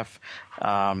back half.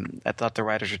 I thought the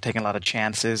writers were taking a lot of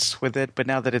chances with it, but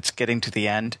now that it's getting to the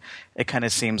end, it kind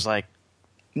of seems like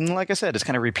I said, it's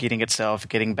kind of repeating itself,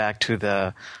 getting back to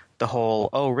the whole,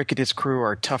 Rick and his crew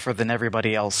are tougher than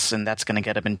everybody else, and that's going to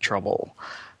get him in trouble.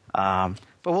 But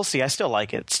we'll see. I still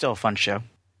like it. It's still a fun show.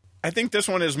 I think this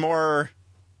one is more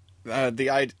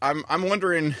I'm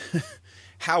wondering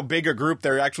how big a group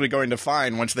they're actually going to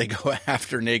find once they go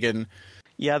after Negan.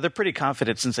 Yeah, they're pretty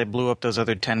confident since they blew up those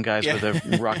other 10 guys with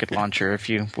a rocket launcher a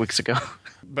few weeks ago.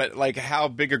 But like, how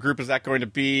big a group is that going to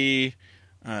be?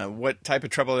 What type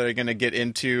of trouble are they going to get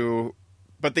into?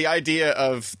 But the idea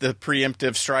of the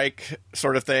preemptive strike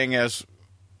sort of thing, as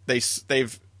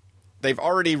they've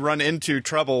already run into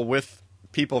trouble with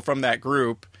people from that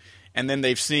group, and then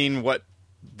they've seen what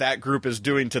that group is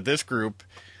doing to this group.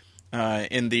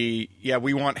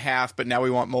 We want half, but now we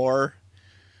want more.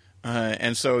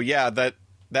 And so,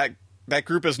 that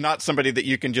group is not somebody that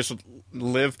you can just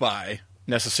live by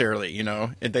necessarily,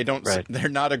 They don't, right. They're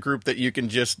not a group that you can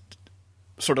just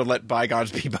sort of let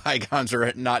bygones be bygones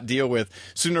or not deal with.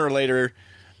 Sooner or later,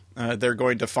 they're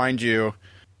going to find you,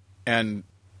 and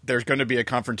there's going to be a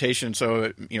confrontation.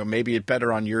 So, maybe it's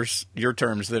better on your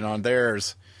terms than on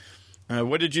theirs.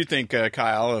 What did you think,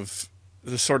 Kyle, of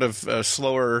the sort of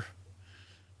slower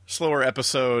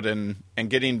episode and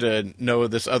getting to know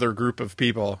this other group of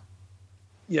people?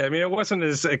 Yeah, I mean, it wasn't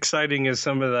as exciting as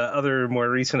some of the other more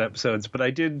recent episodes, but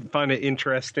I did find it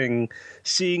interesting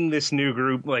seeing this new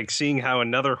group, like seeing how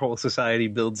another whole society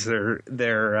builds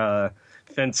their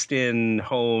fenced-in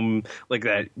home, like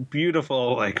that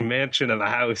beautiful like mansion of a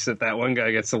house that one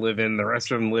guy gets to live in. The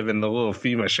rest of them live in the little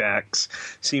FEMA shacks.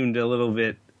 Seemed a little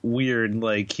bit weird,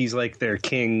 like he's like their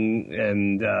king,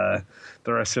 and the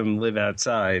rest of them live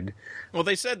outside. Well,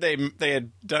 they said they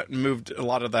had moved a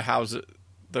lot of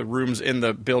the rooms in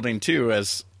the building too,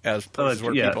 as places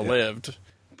where people lived.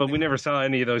 But we never saw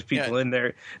any of those people in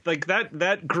there. Like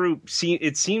that group,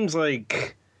 it seems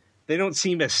like they don't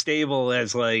seem as stable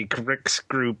as like Rick's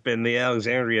group and the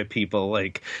Alexandria people.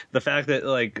 Like the fact that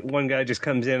like one guy just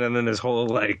comes in and then this whole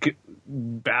like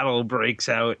battle breaks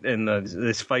out and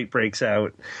this fight breaks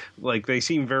out. Like they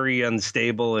seem very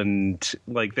unstable, and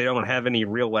like they don't have any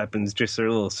real weapons, just their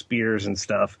little spears and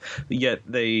stuff. Yet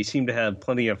they seem to have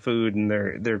plenty of food, and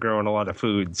they're growing a lot of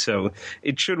food. So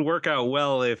it should work out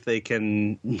well if they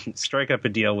can strike up a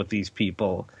deal with these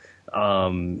people.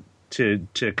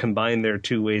 To combine their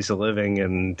two ways of living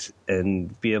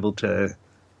and be able to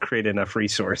create enough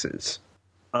resources.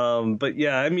 But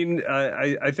yeah, I mean,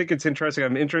 I think it's interesting.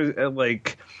 I'm interested,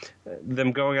 like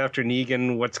them going after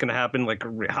Negan. What's going to happen? Like,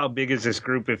 how big is this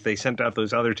group if they sent out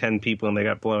those other 10 people and they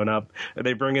got blown up? Are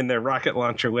they bringing their rocket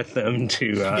launcher with them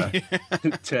to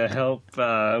to help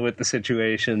with the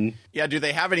situation? Yeah, do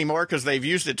they have any more? Because they've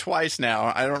used it twice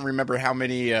now. I don't remember how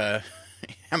many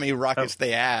rockets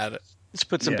they had. Let's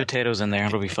put some potatoes in there.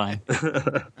 It'll be fine.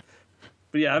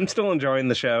 But yeah, I'm still enjoying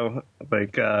the show.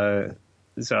 Like,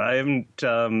 so I haven't.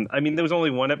 I mean, there was only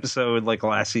one episode like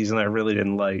last season I really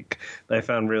didn't like. That I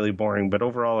found really boring. But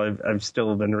overall, I've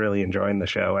still been really enjoying the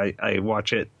show. I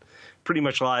watch it pretty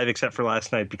much live, except for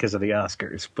last night because of the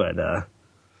Oscars.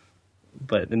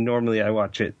 But normally I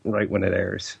watch it right when it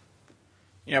airs.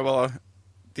 Yeah, well,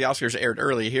 the Oscars aired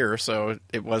early here, so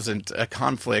it wasn't a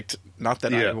conflict. Not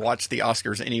that I watched the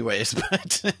Oscars anyways,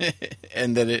 but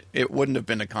and that it wouldn't have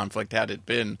been a conflict had it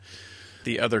been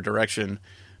the other direction.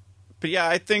 But yeah,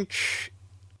 I don't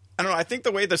know. I think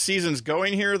the way the season's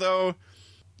going here, though,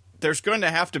 there's going to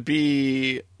have to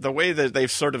be the way that they've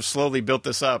sort of slowly built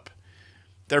this up.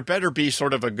 There better be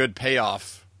sort of a good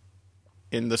payoff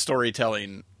in the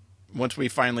storytelling once we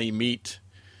finally meet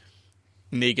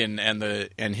Negan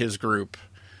and his group.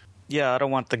 Yeah, I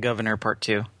don't want the governor part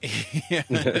 2.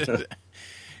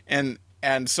 and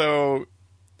so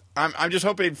I'm just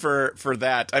hoping for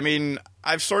that. I mean,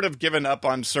 I've sort of given up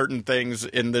on certain things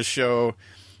in this show.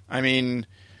 I mean,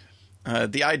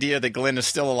 the idea that Glenn is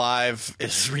still alive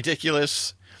is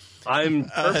ridiculous. I'm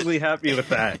perfectly happy with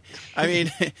that. I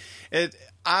mean,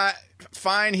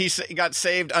 fine. He got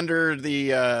saved under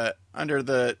the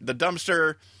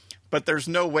dumpster, but there's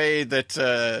no way that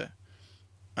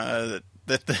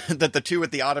that the two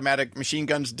with the automatic machine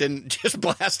guns didn't just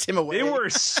blast him away. They were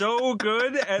so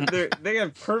good, and they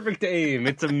have perfect aim.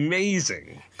 It's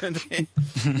amazing. and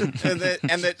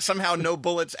that somehow no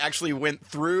bullets actually went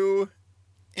through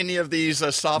any of these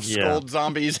soft-skulled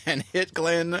zombies and hit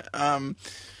Glenn.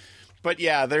 But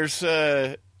yeah, there's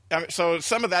so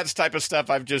some of that type of stuff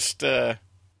I've just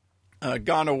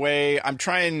gone away. I'm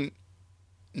trying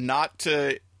not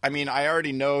to. I mean, I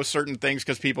already know certain things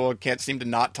because people can't seem to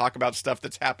not talk about stuff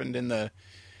that's happened in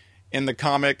the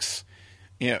comics.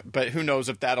 You know, but who knows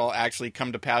if that'll actually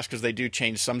come to pass because they do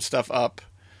change some stuff up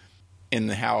in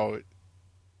how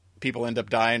people end up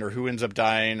dying or who ends up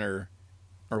dying or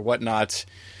whatnot.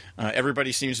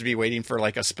 Everybody seems to be waiting for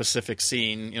like a specific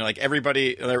scene. You know, like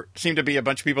there seemed to be a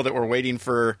bunch of people that were waiting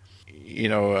for, you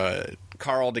know,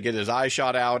 Carl to get his eye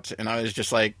shot out, and I was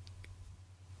just like,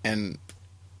 and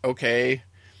okay.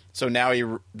 So now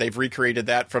they've recreated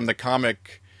that from the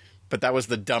comic, but that was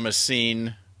the dumbest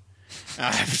scene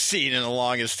I've seen in the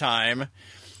longest time.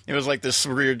 It was like this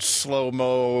weird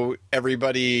slow-mo,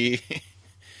 everybody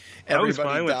I was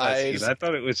fine with that dies. scene. I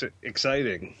thought it was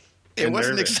exciting. It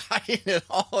wasn't exciting at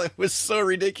all. It was so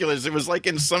ridiculous. It was like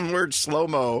in some weird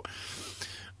slow-mo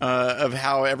of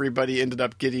how everybody ended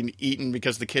up getting eaten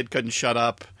because the kid couldn't shut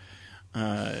up.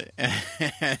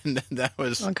 And that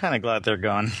was. I'm kind of glad they're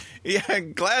gone. Yeah,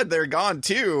 glad they're gone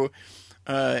too.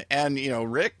 And you know,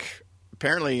 Rick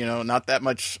apparently, you know, not that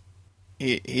much.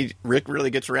 Rick really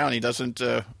gets around. He doesn't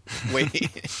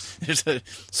wait. There's a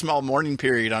small mourning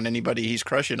period on anybody he's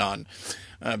crushing on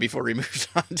before he moves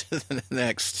on to the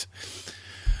next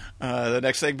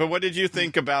thing. But what did you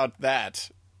think about that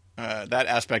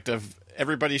aspect of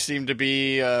everybody seemed to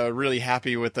be really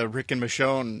happy with Rick and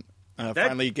Michonne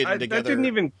finally getting together? That didn't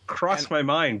even cross my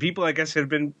mind. People, I guess, had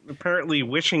been apparently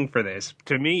wishing for this.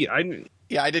 To me, I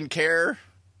didn't care.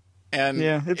 And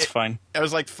yeah, it's fine. I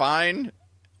was like, fine.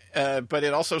 But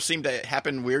it also seemed to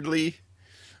happen weirdly,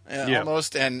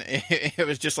 almost. And it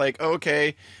was just like,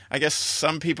 okay, I guess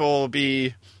some people will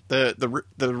be the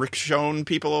Rick Michonne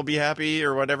people will be happy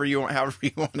or whatever however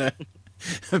you want to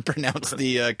pronounce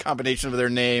the combination of their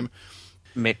name.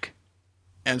 Mick.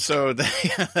 And so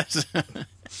that's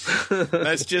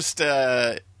just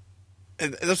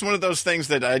that's one of those things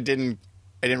that I didn't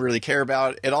really care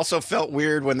about. It also felt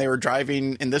weird when they were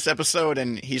driving in this episode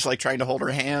and he's like trying to hold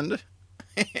her hand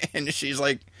and she's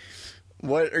like,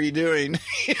 what are you doing?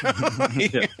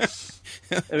 Yeah.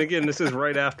 And again, this is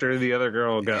right after the other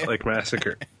girl got like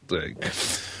massacred. Like.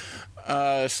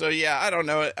 So yeah, I don't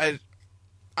know.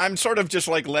 I'm sort of just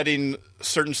like letting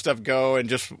certain stuff go and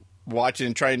just watching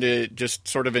and trying to just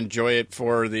sort of enjoy it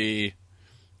for the,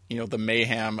 you know, the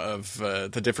mayhem of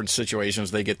the different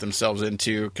situations they get themselves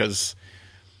into. Because,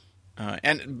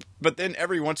 but then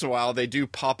every once in a while they do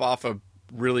pop off a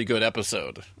really good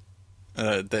episode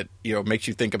that, you know, makes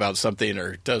you think about something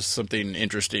or does something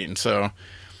interesting. So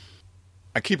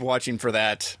I keep watching for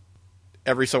that.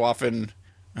 Every so often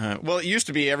Well, it used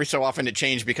to be every so often it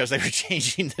changed because they were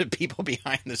changing the people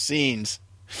behind the scenes.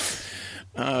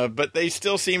 But they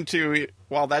still seem to,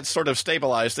 while that's sort of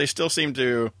stabilized, they still seem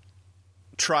to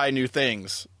try new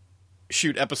things,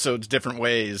 shoot episodes different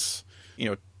ways,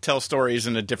 tell stories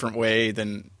in a different way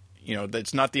than,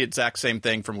 it's not the exact same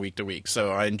thing from week to week.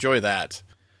 So I enjoy that.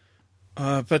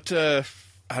 But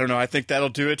I don't know. I think that'll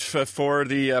do it for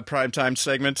the primetime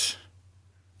segment.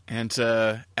 And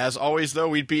as always, though,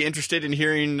 we'd be interested in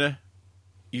hearing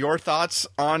your thoughts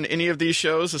on any of these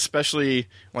shows, especially,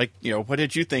 what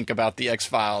did you think about the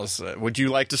X-Files? Would you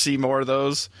like to see more of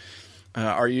those?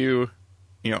 Are you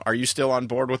still on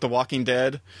board with The Walking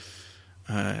Dead?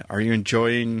 Are you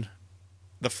enjoying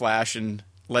The Flash and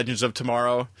Legends of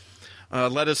Tomorrow?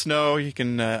 Let us know. You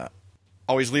can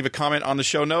always leave a comment on the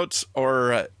show notes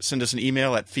or send us an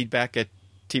email at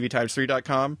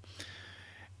feedback@tvtimes3.com.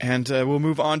 And we'll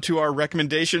move on to our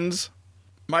recommendations.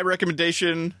 My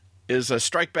recommendation is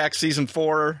Strike Back Season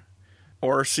 4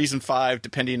 or Season 5,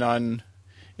 depending on...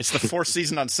 It's the 4th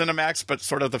season on Cinemax, but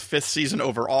sort of the 5th season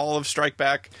overall of Strike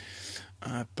Back.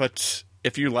 But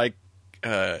if you like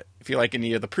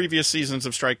any of the previous seasons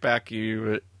of Strike Back,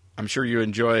 I'm sure you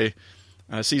enjoy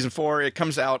Season 4. It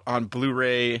comes out on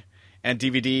Blu-ray and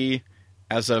DVD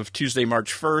as of Tuesday,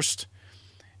 March 1st.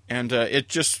 And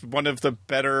it's just one of the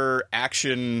better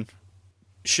action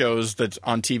shows that's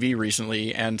on TV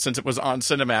recently. And since it was on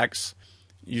Cinemax,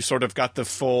 you sort of got the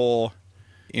full,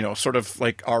 sort of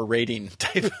like R rating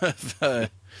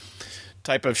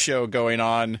type of show going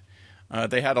on.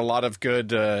 They had a lot of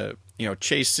good,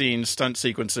 chase scenes, stunt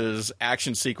sequences,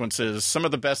 action sequences, some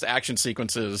of the best action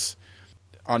sequences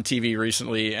on TV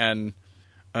recently. And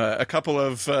a couple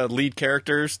of lead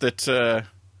characters that...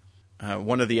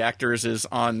 one of the actors is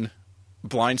on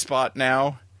Blind Spot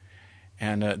now,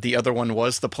 and the other one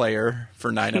was the player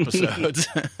for 9 episodes,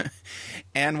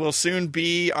 and will soon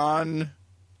be on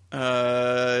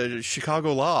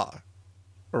Chicago Law,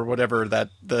 or whatever that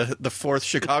the 4th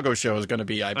Chicago show is going to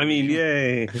be. I mean,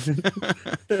 yay!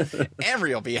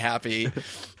 Emery will be happy.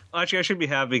 Actually, I should be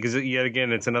happy because yet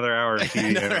again, it's another hour of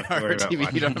TV. Another hour of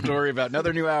TV you don't have to worry about.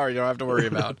 Another new hour you don't have to worry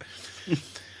about.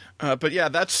 But yeah,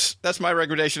 that's my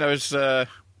recommendation. I was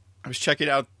checking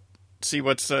out, see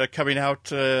what's coming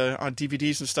out on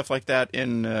DVDs and stuff like that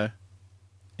in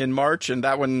March, and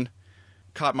that one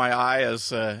caught my eye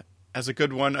as a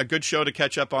good one, a good show to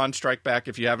catch up on. Strike Back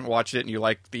if you haven't watched it and you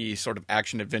like the sort of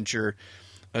action adventure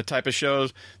type of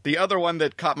shows. The other one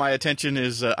that caught my attention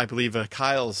is I believe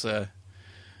Kyle's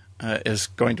is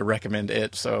going to recommend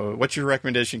it. So, what's your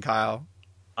recommendation, Kyle?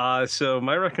 So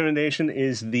my recommendation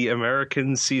is The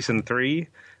Americans Season 3.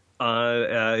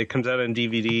 It comes out on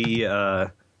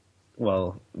DVD,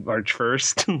 March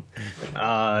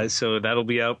 1st. So that'll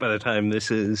be out by the time this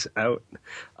is out.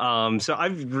 So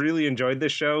I've really enjoyed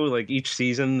this show. Like, each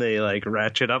season, they,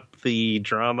 ratchet up the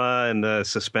drama and the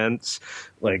suspense.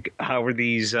 Like, how are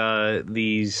these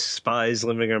spies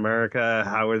living in America?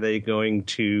 How are they going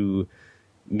to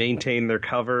maintain their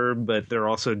cover, but they're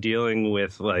also dealing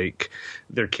with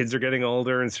their kids are getting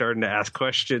older and starting to ask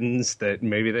questions that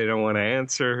maybe they don't want to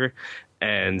answer,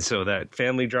 and so that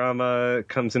family drama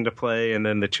comes into play. And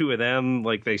then the two of them,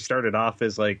 they started off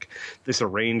as this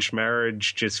arranged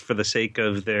marriage just for the sake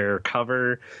of their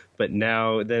cover, but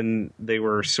now then they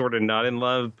were sort of not in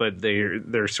love, but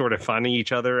they're sort of finding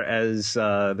each other as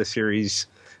the series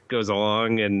goes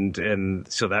along, and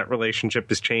so that relationship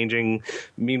is changing.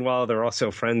 Meanwhile, they're also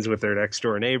friends with their next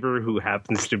door neighbor who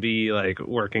happens to be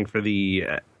working for the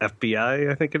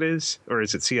FBI, I think it is, or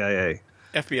is it CIA?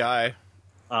 FBI.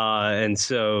 And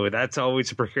so that's always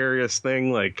a precarious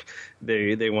thing.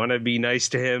 They want to be nice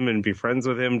to him and be friends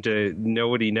with him to know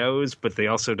what he knows, but they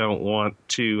also don't want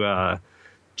to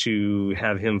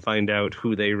have him find out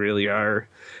who they really are.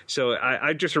 So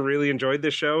I just really enjoyed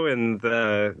this show, and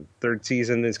the 3rd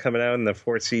season is coming out, and the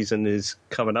 4th season is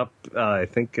coming up, I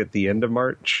think, at the end of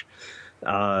March,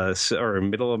 or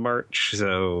middle of March.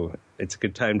 So it's a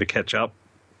good time to catch up.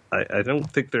 I don't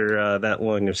think they're that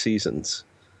long of seasons.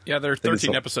 Yeah, they're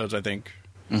 13 episodes, I think.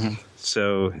 Mm-hmm.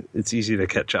 So it's easy to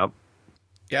catch up.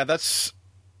 Yeah, that's...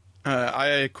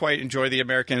 I quite enjoy The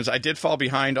Americans. I did fall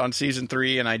behind on Season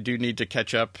 3, and I do need to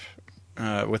catch up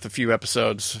with a few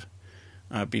episodes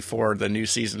before the new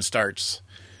season starts.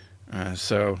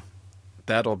 So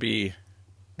that'll be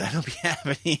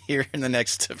happening here in the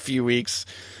next few weeks.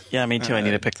 Yeah, me too. I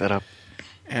need to pick that up.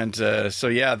 And so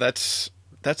yeah, that's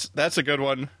a good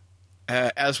one,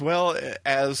 as well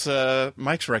as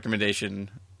Mike's recommendation,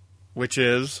 which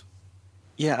is...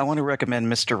 Yeah, I want to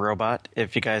recommend Mr. Robot,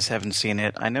 if you guys haven't seen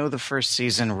it. I know the first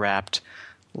season wrapped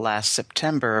last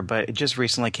September, but it just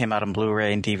recently came out on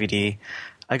Blu-ray and DVD.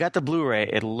 I got the Blu-ray.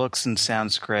 It looks and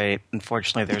sounds great.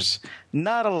 Unfortunately, there's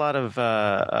not a lot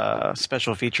of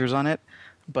special features on it,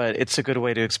 but it's a good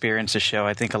way to experience the show.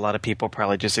 I think a lot of people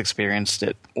probably just experienced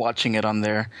it watching it on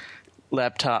their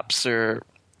laptops or,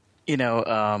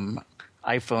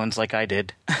 iPhones like I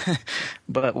did.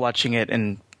 But watching it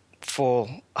in full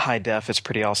high def is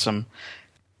pretty awesome.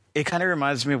 It kind of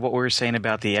reminds me of what we were saying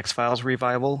about the X-Files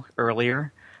revival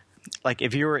earlier. Like,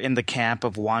 if you were in the camp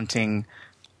of wanting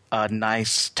a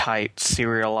nice, tight,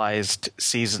 serialized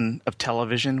season of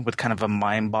television with kind of a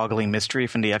mind-boggling mystery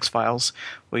from the X-Files,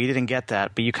 well, you didn't get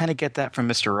that, but you kind of get that from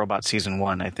Mr. Robot Season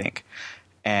 1, I think.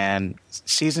 And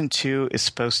Season 2 is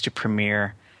supposed to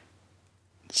premiere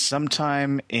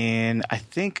sometime in, I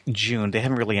think, June. They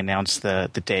haven't really announced the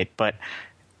date, but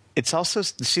it's also,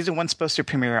 Season 1's supposed to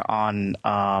premiere on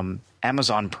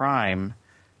Amazon Prime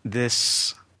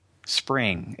this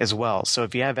spring as well. So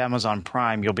if you have Amazon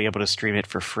Prime, you'll be able to stream it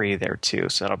for free there too.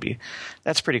 So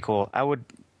that's pretty cool. I would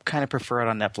kind of prefer it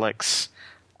on Netflix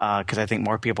because I think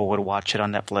more people would watch it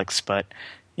on Netflix. But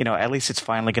at least it's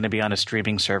finally going to be on a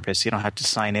streaming service. You don't have to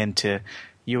sign in to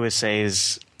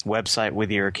USA's website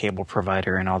with your cable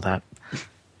provider and all that.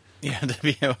 Yeah, to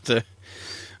be able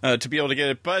to get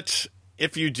it. But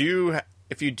if you do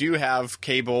have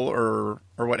cable or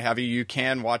what have you, you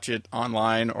can watch it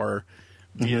online or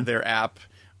via their app,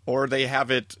 or they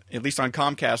have it, at least on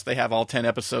Comcast, they have all 10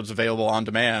 episodes available on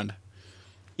demand.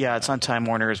 Yeah, it's on Time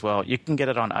Warner as well. You can get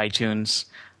it on iTunes,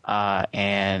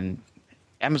 and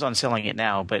Amazon's selling it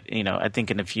now, but I think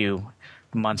in a few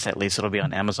months at least it'll be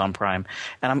on Amazon Prime.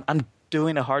 And I'm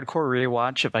doing a hardcore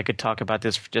rewatch, if I could talk about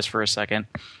this just for a second.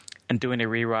 And doing a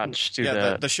rewatch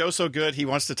to the show's so good he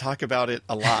wants to talk about it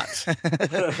a lot.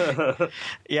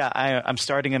 Yeah, I'm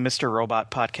starting a Mr.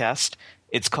 Robot podcast.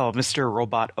 It's called Mr.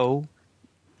 Robot O.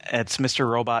 It's Mr.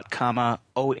 Robot,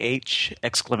 OH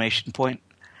exclamation point.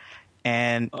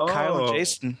 And Kyle and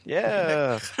Jason,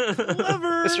 yeah,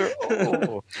 Clever. Mr.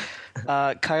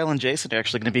 O. Kyle and Jason are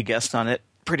actually going to be guests on it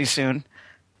pretty soon,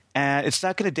 and it's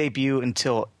not going to debut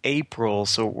until April.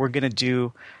 So we're going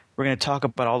to talk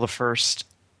about all the first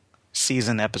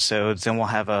season episodes, and we'll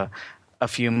have a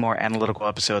few more analytical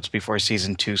episodes before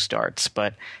season 2 starts.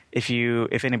 But if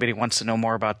anybody wants to know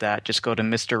more about that, just go to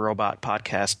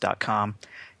mrrobotpodcast.com.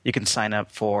 You can sign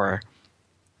up for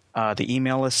the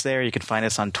email list there. You can find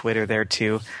us on Twitter there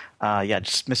too.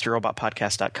 Just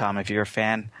mrrobotpodcast.com. If you're a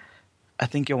fan, I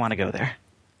think you'll want to go there.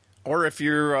 Or if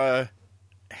you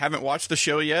haven't watched the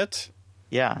show yet,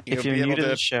 if you're new to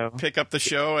the show, pick up the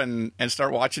show and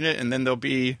start watching it, and then there'll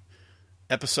be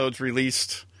episodes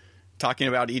released talking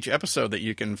about each episode that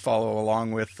you can follow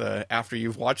along with after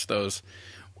you've watched those.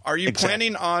 Are you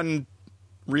planning on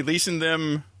releasing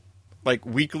them like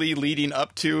weekly leading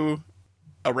up to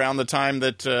around the time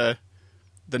that the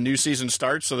new season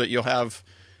starts, so that you'll have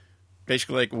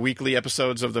basically like weekly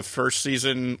episodes of the first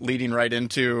season leading right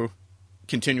into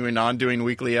continuing on doing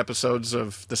weekly episodes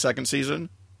of the second season?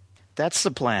 That's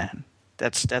the plan.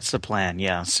 That's the plan,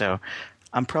 yeah. So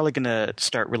I'm probably going to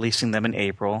start releasing them in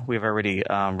April. We've already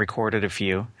recorded a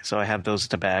few, so I have those in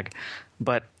the bag.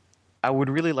 But I would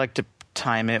really like to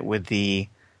time it with the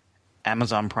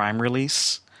Amazon Prime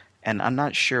release, and I'm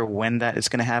not sure when that is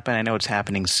going to happen. I know it's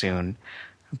happening soon,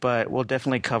 but we'll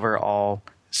definitely cover all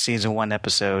Season 1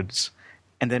 episodes,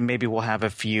 and then maybe we'll have a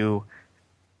few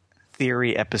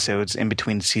theory episodes in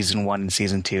between Season 1 and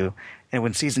Season 2. And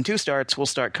when Season 2 starts, we'll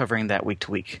start covering that week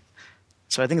to week.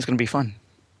 So I think it's going to be fun.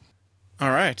 All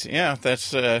right. Yeah,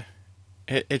 that's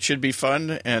it should be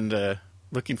fun, and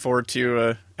looking forward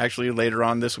to actually later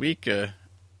on this week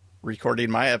recording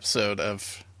my episode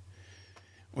of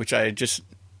which I just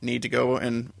need to go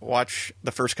and watch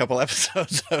the first couple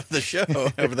episodes of the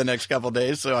show over the next couple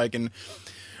days so I can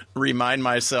remind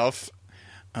myself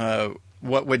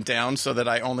what went down, so that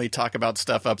I only talk about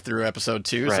stuff up through episode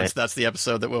 2, since that's the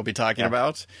episode that we'll be talking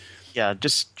about. Yeah,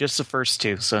 just the first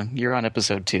 2. So you're on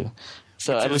episode 2.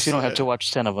 So at least you don't have to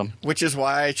watch 10 of them. Which is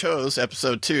why I chose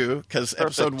episode 2, because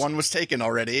episode 1 was taken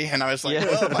already. And I was like,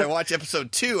 well, if I watch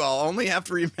episode 2, I'll only have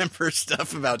to remember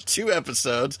stuff about 2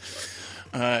 episodes.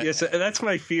 Yes, that's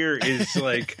my fear, is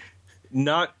like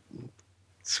not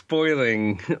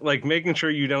spoiling, like making sure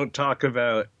you don't talk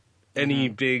about any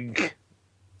big...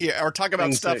 Yeah, or talk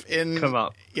about stuff come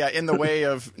up. Yeah, in the way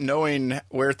of knowing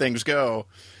where things go.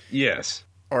 Yes.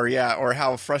 Or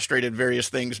how frustrated various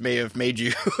things may have made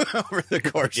you over the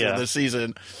course of the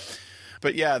season.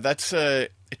 But yeah, that's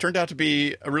it turned out to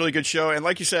be a really good show, and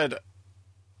like you said,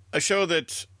 a show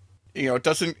that it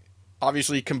doesn't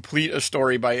obviously complete a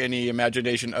story by any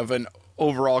imagination of an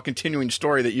overall continuing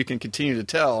story that you can continue to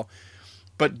tell,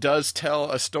 but does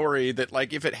tell a story that,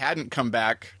 like, if it hadn't come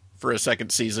back for a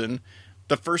second season,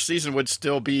 the first season would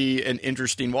still be an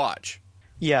interesting watch.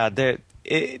 Yeah,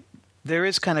 there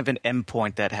is kind of an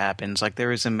endpoint that happens. Like,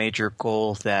 there is a major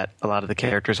goal that a lot of the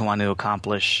characters want to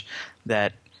accomplish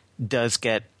that does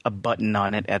get a button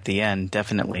on it at the end,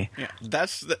 definitely. Yeah,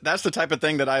 that's the type of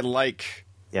thing that I like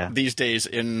these days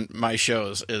in my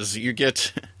shows, is you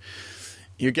get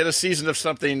a season of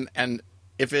something, and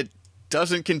if it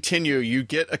doesn't continue, you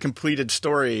get a completed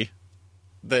story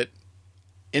that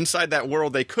inside that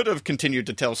world they could have continued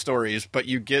to tell stories, but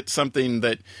you get something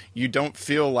that you don't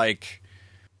feel like.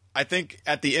 I think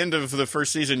at the end of the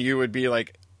first season, you would be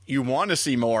like, you want to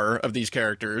see more of these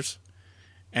characters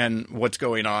and what's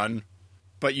going on,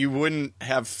 but you wouldn't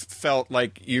have felt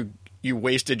like you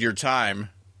wasted your time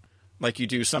like you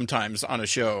do sometimes on a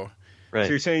show. Right. So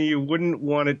you're saying you wouldn't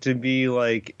want it to be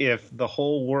like if the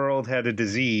whole world had a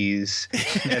disease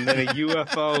and then a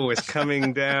UFO was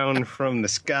coming down from the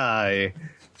sky,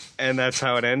 and that's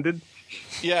how it ended?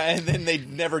 Yeah, and then they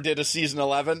never did a season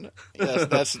 11.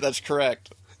 Yes, that's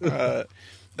correct.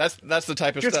 That's the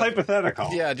type of just stuff.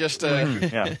 Hypothetical. Yeah, just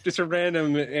just a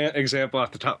random example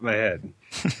off the top of my head.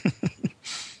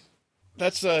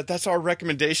 That's our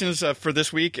recommendations for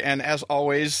this week, and as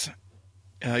always,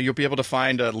 you'll be able to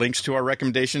find links to our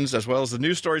recommendations as well as the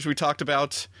news stories we talked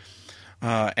about,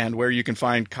 and where you can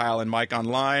find Kyle and Mike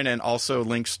online, and also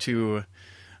links to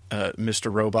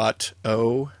Mr. Robot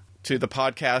O, to the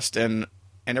podcast and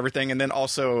everything, and then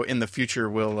also in the future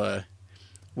we'll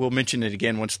mention it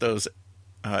again once those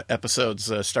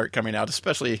episodes start coming out,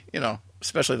 especially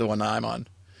the one I'm on.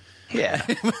 Yeah.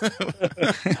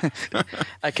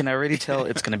 I can already tell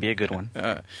it's going to be a good one.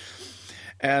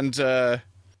 And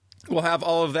we'll have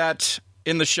all of that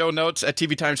in the show notes at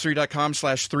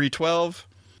tvtimes3.com/312.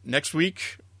 Next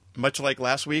week, much like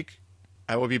last week,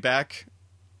 I will be back,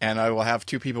 and I will have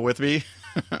two people with me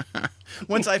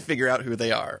once I figure out who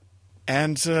they are.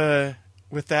 And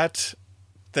with that,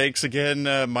 thanks again,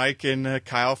 Mike and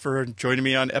Kyle, for joining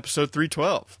me on episode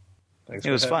 312. It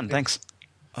was fun. Thanks.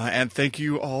 And thank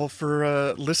you all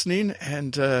for listening,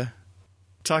 and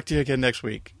talk to you again next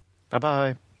week.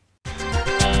 Bye-bye.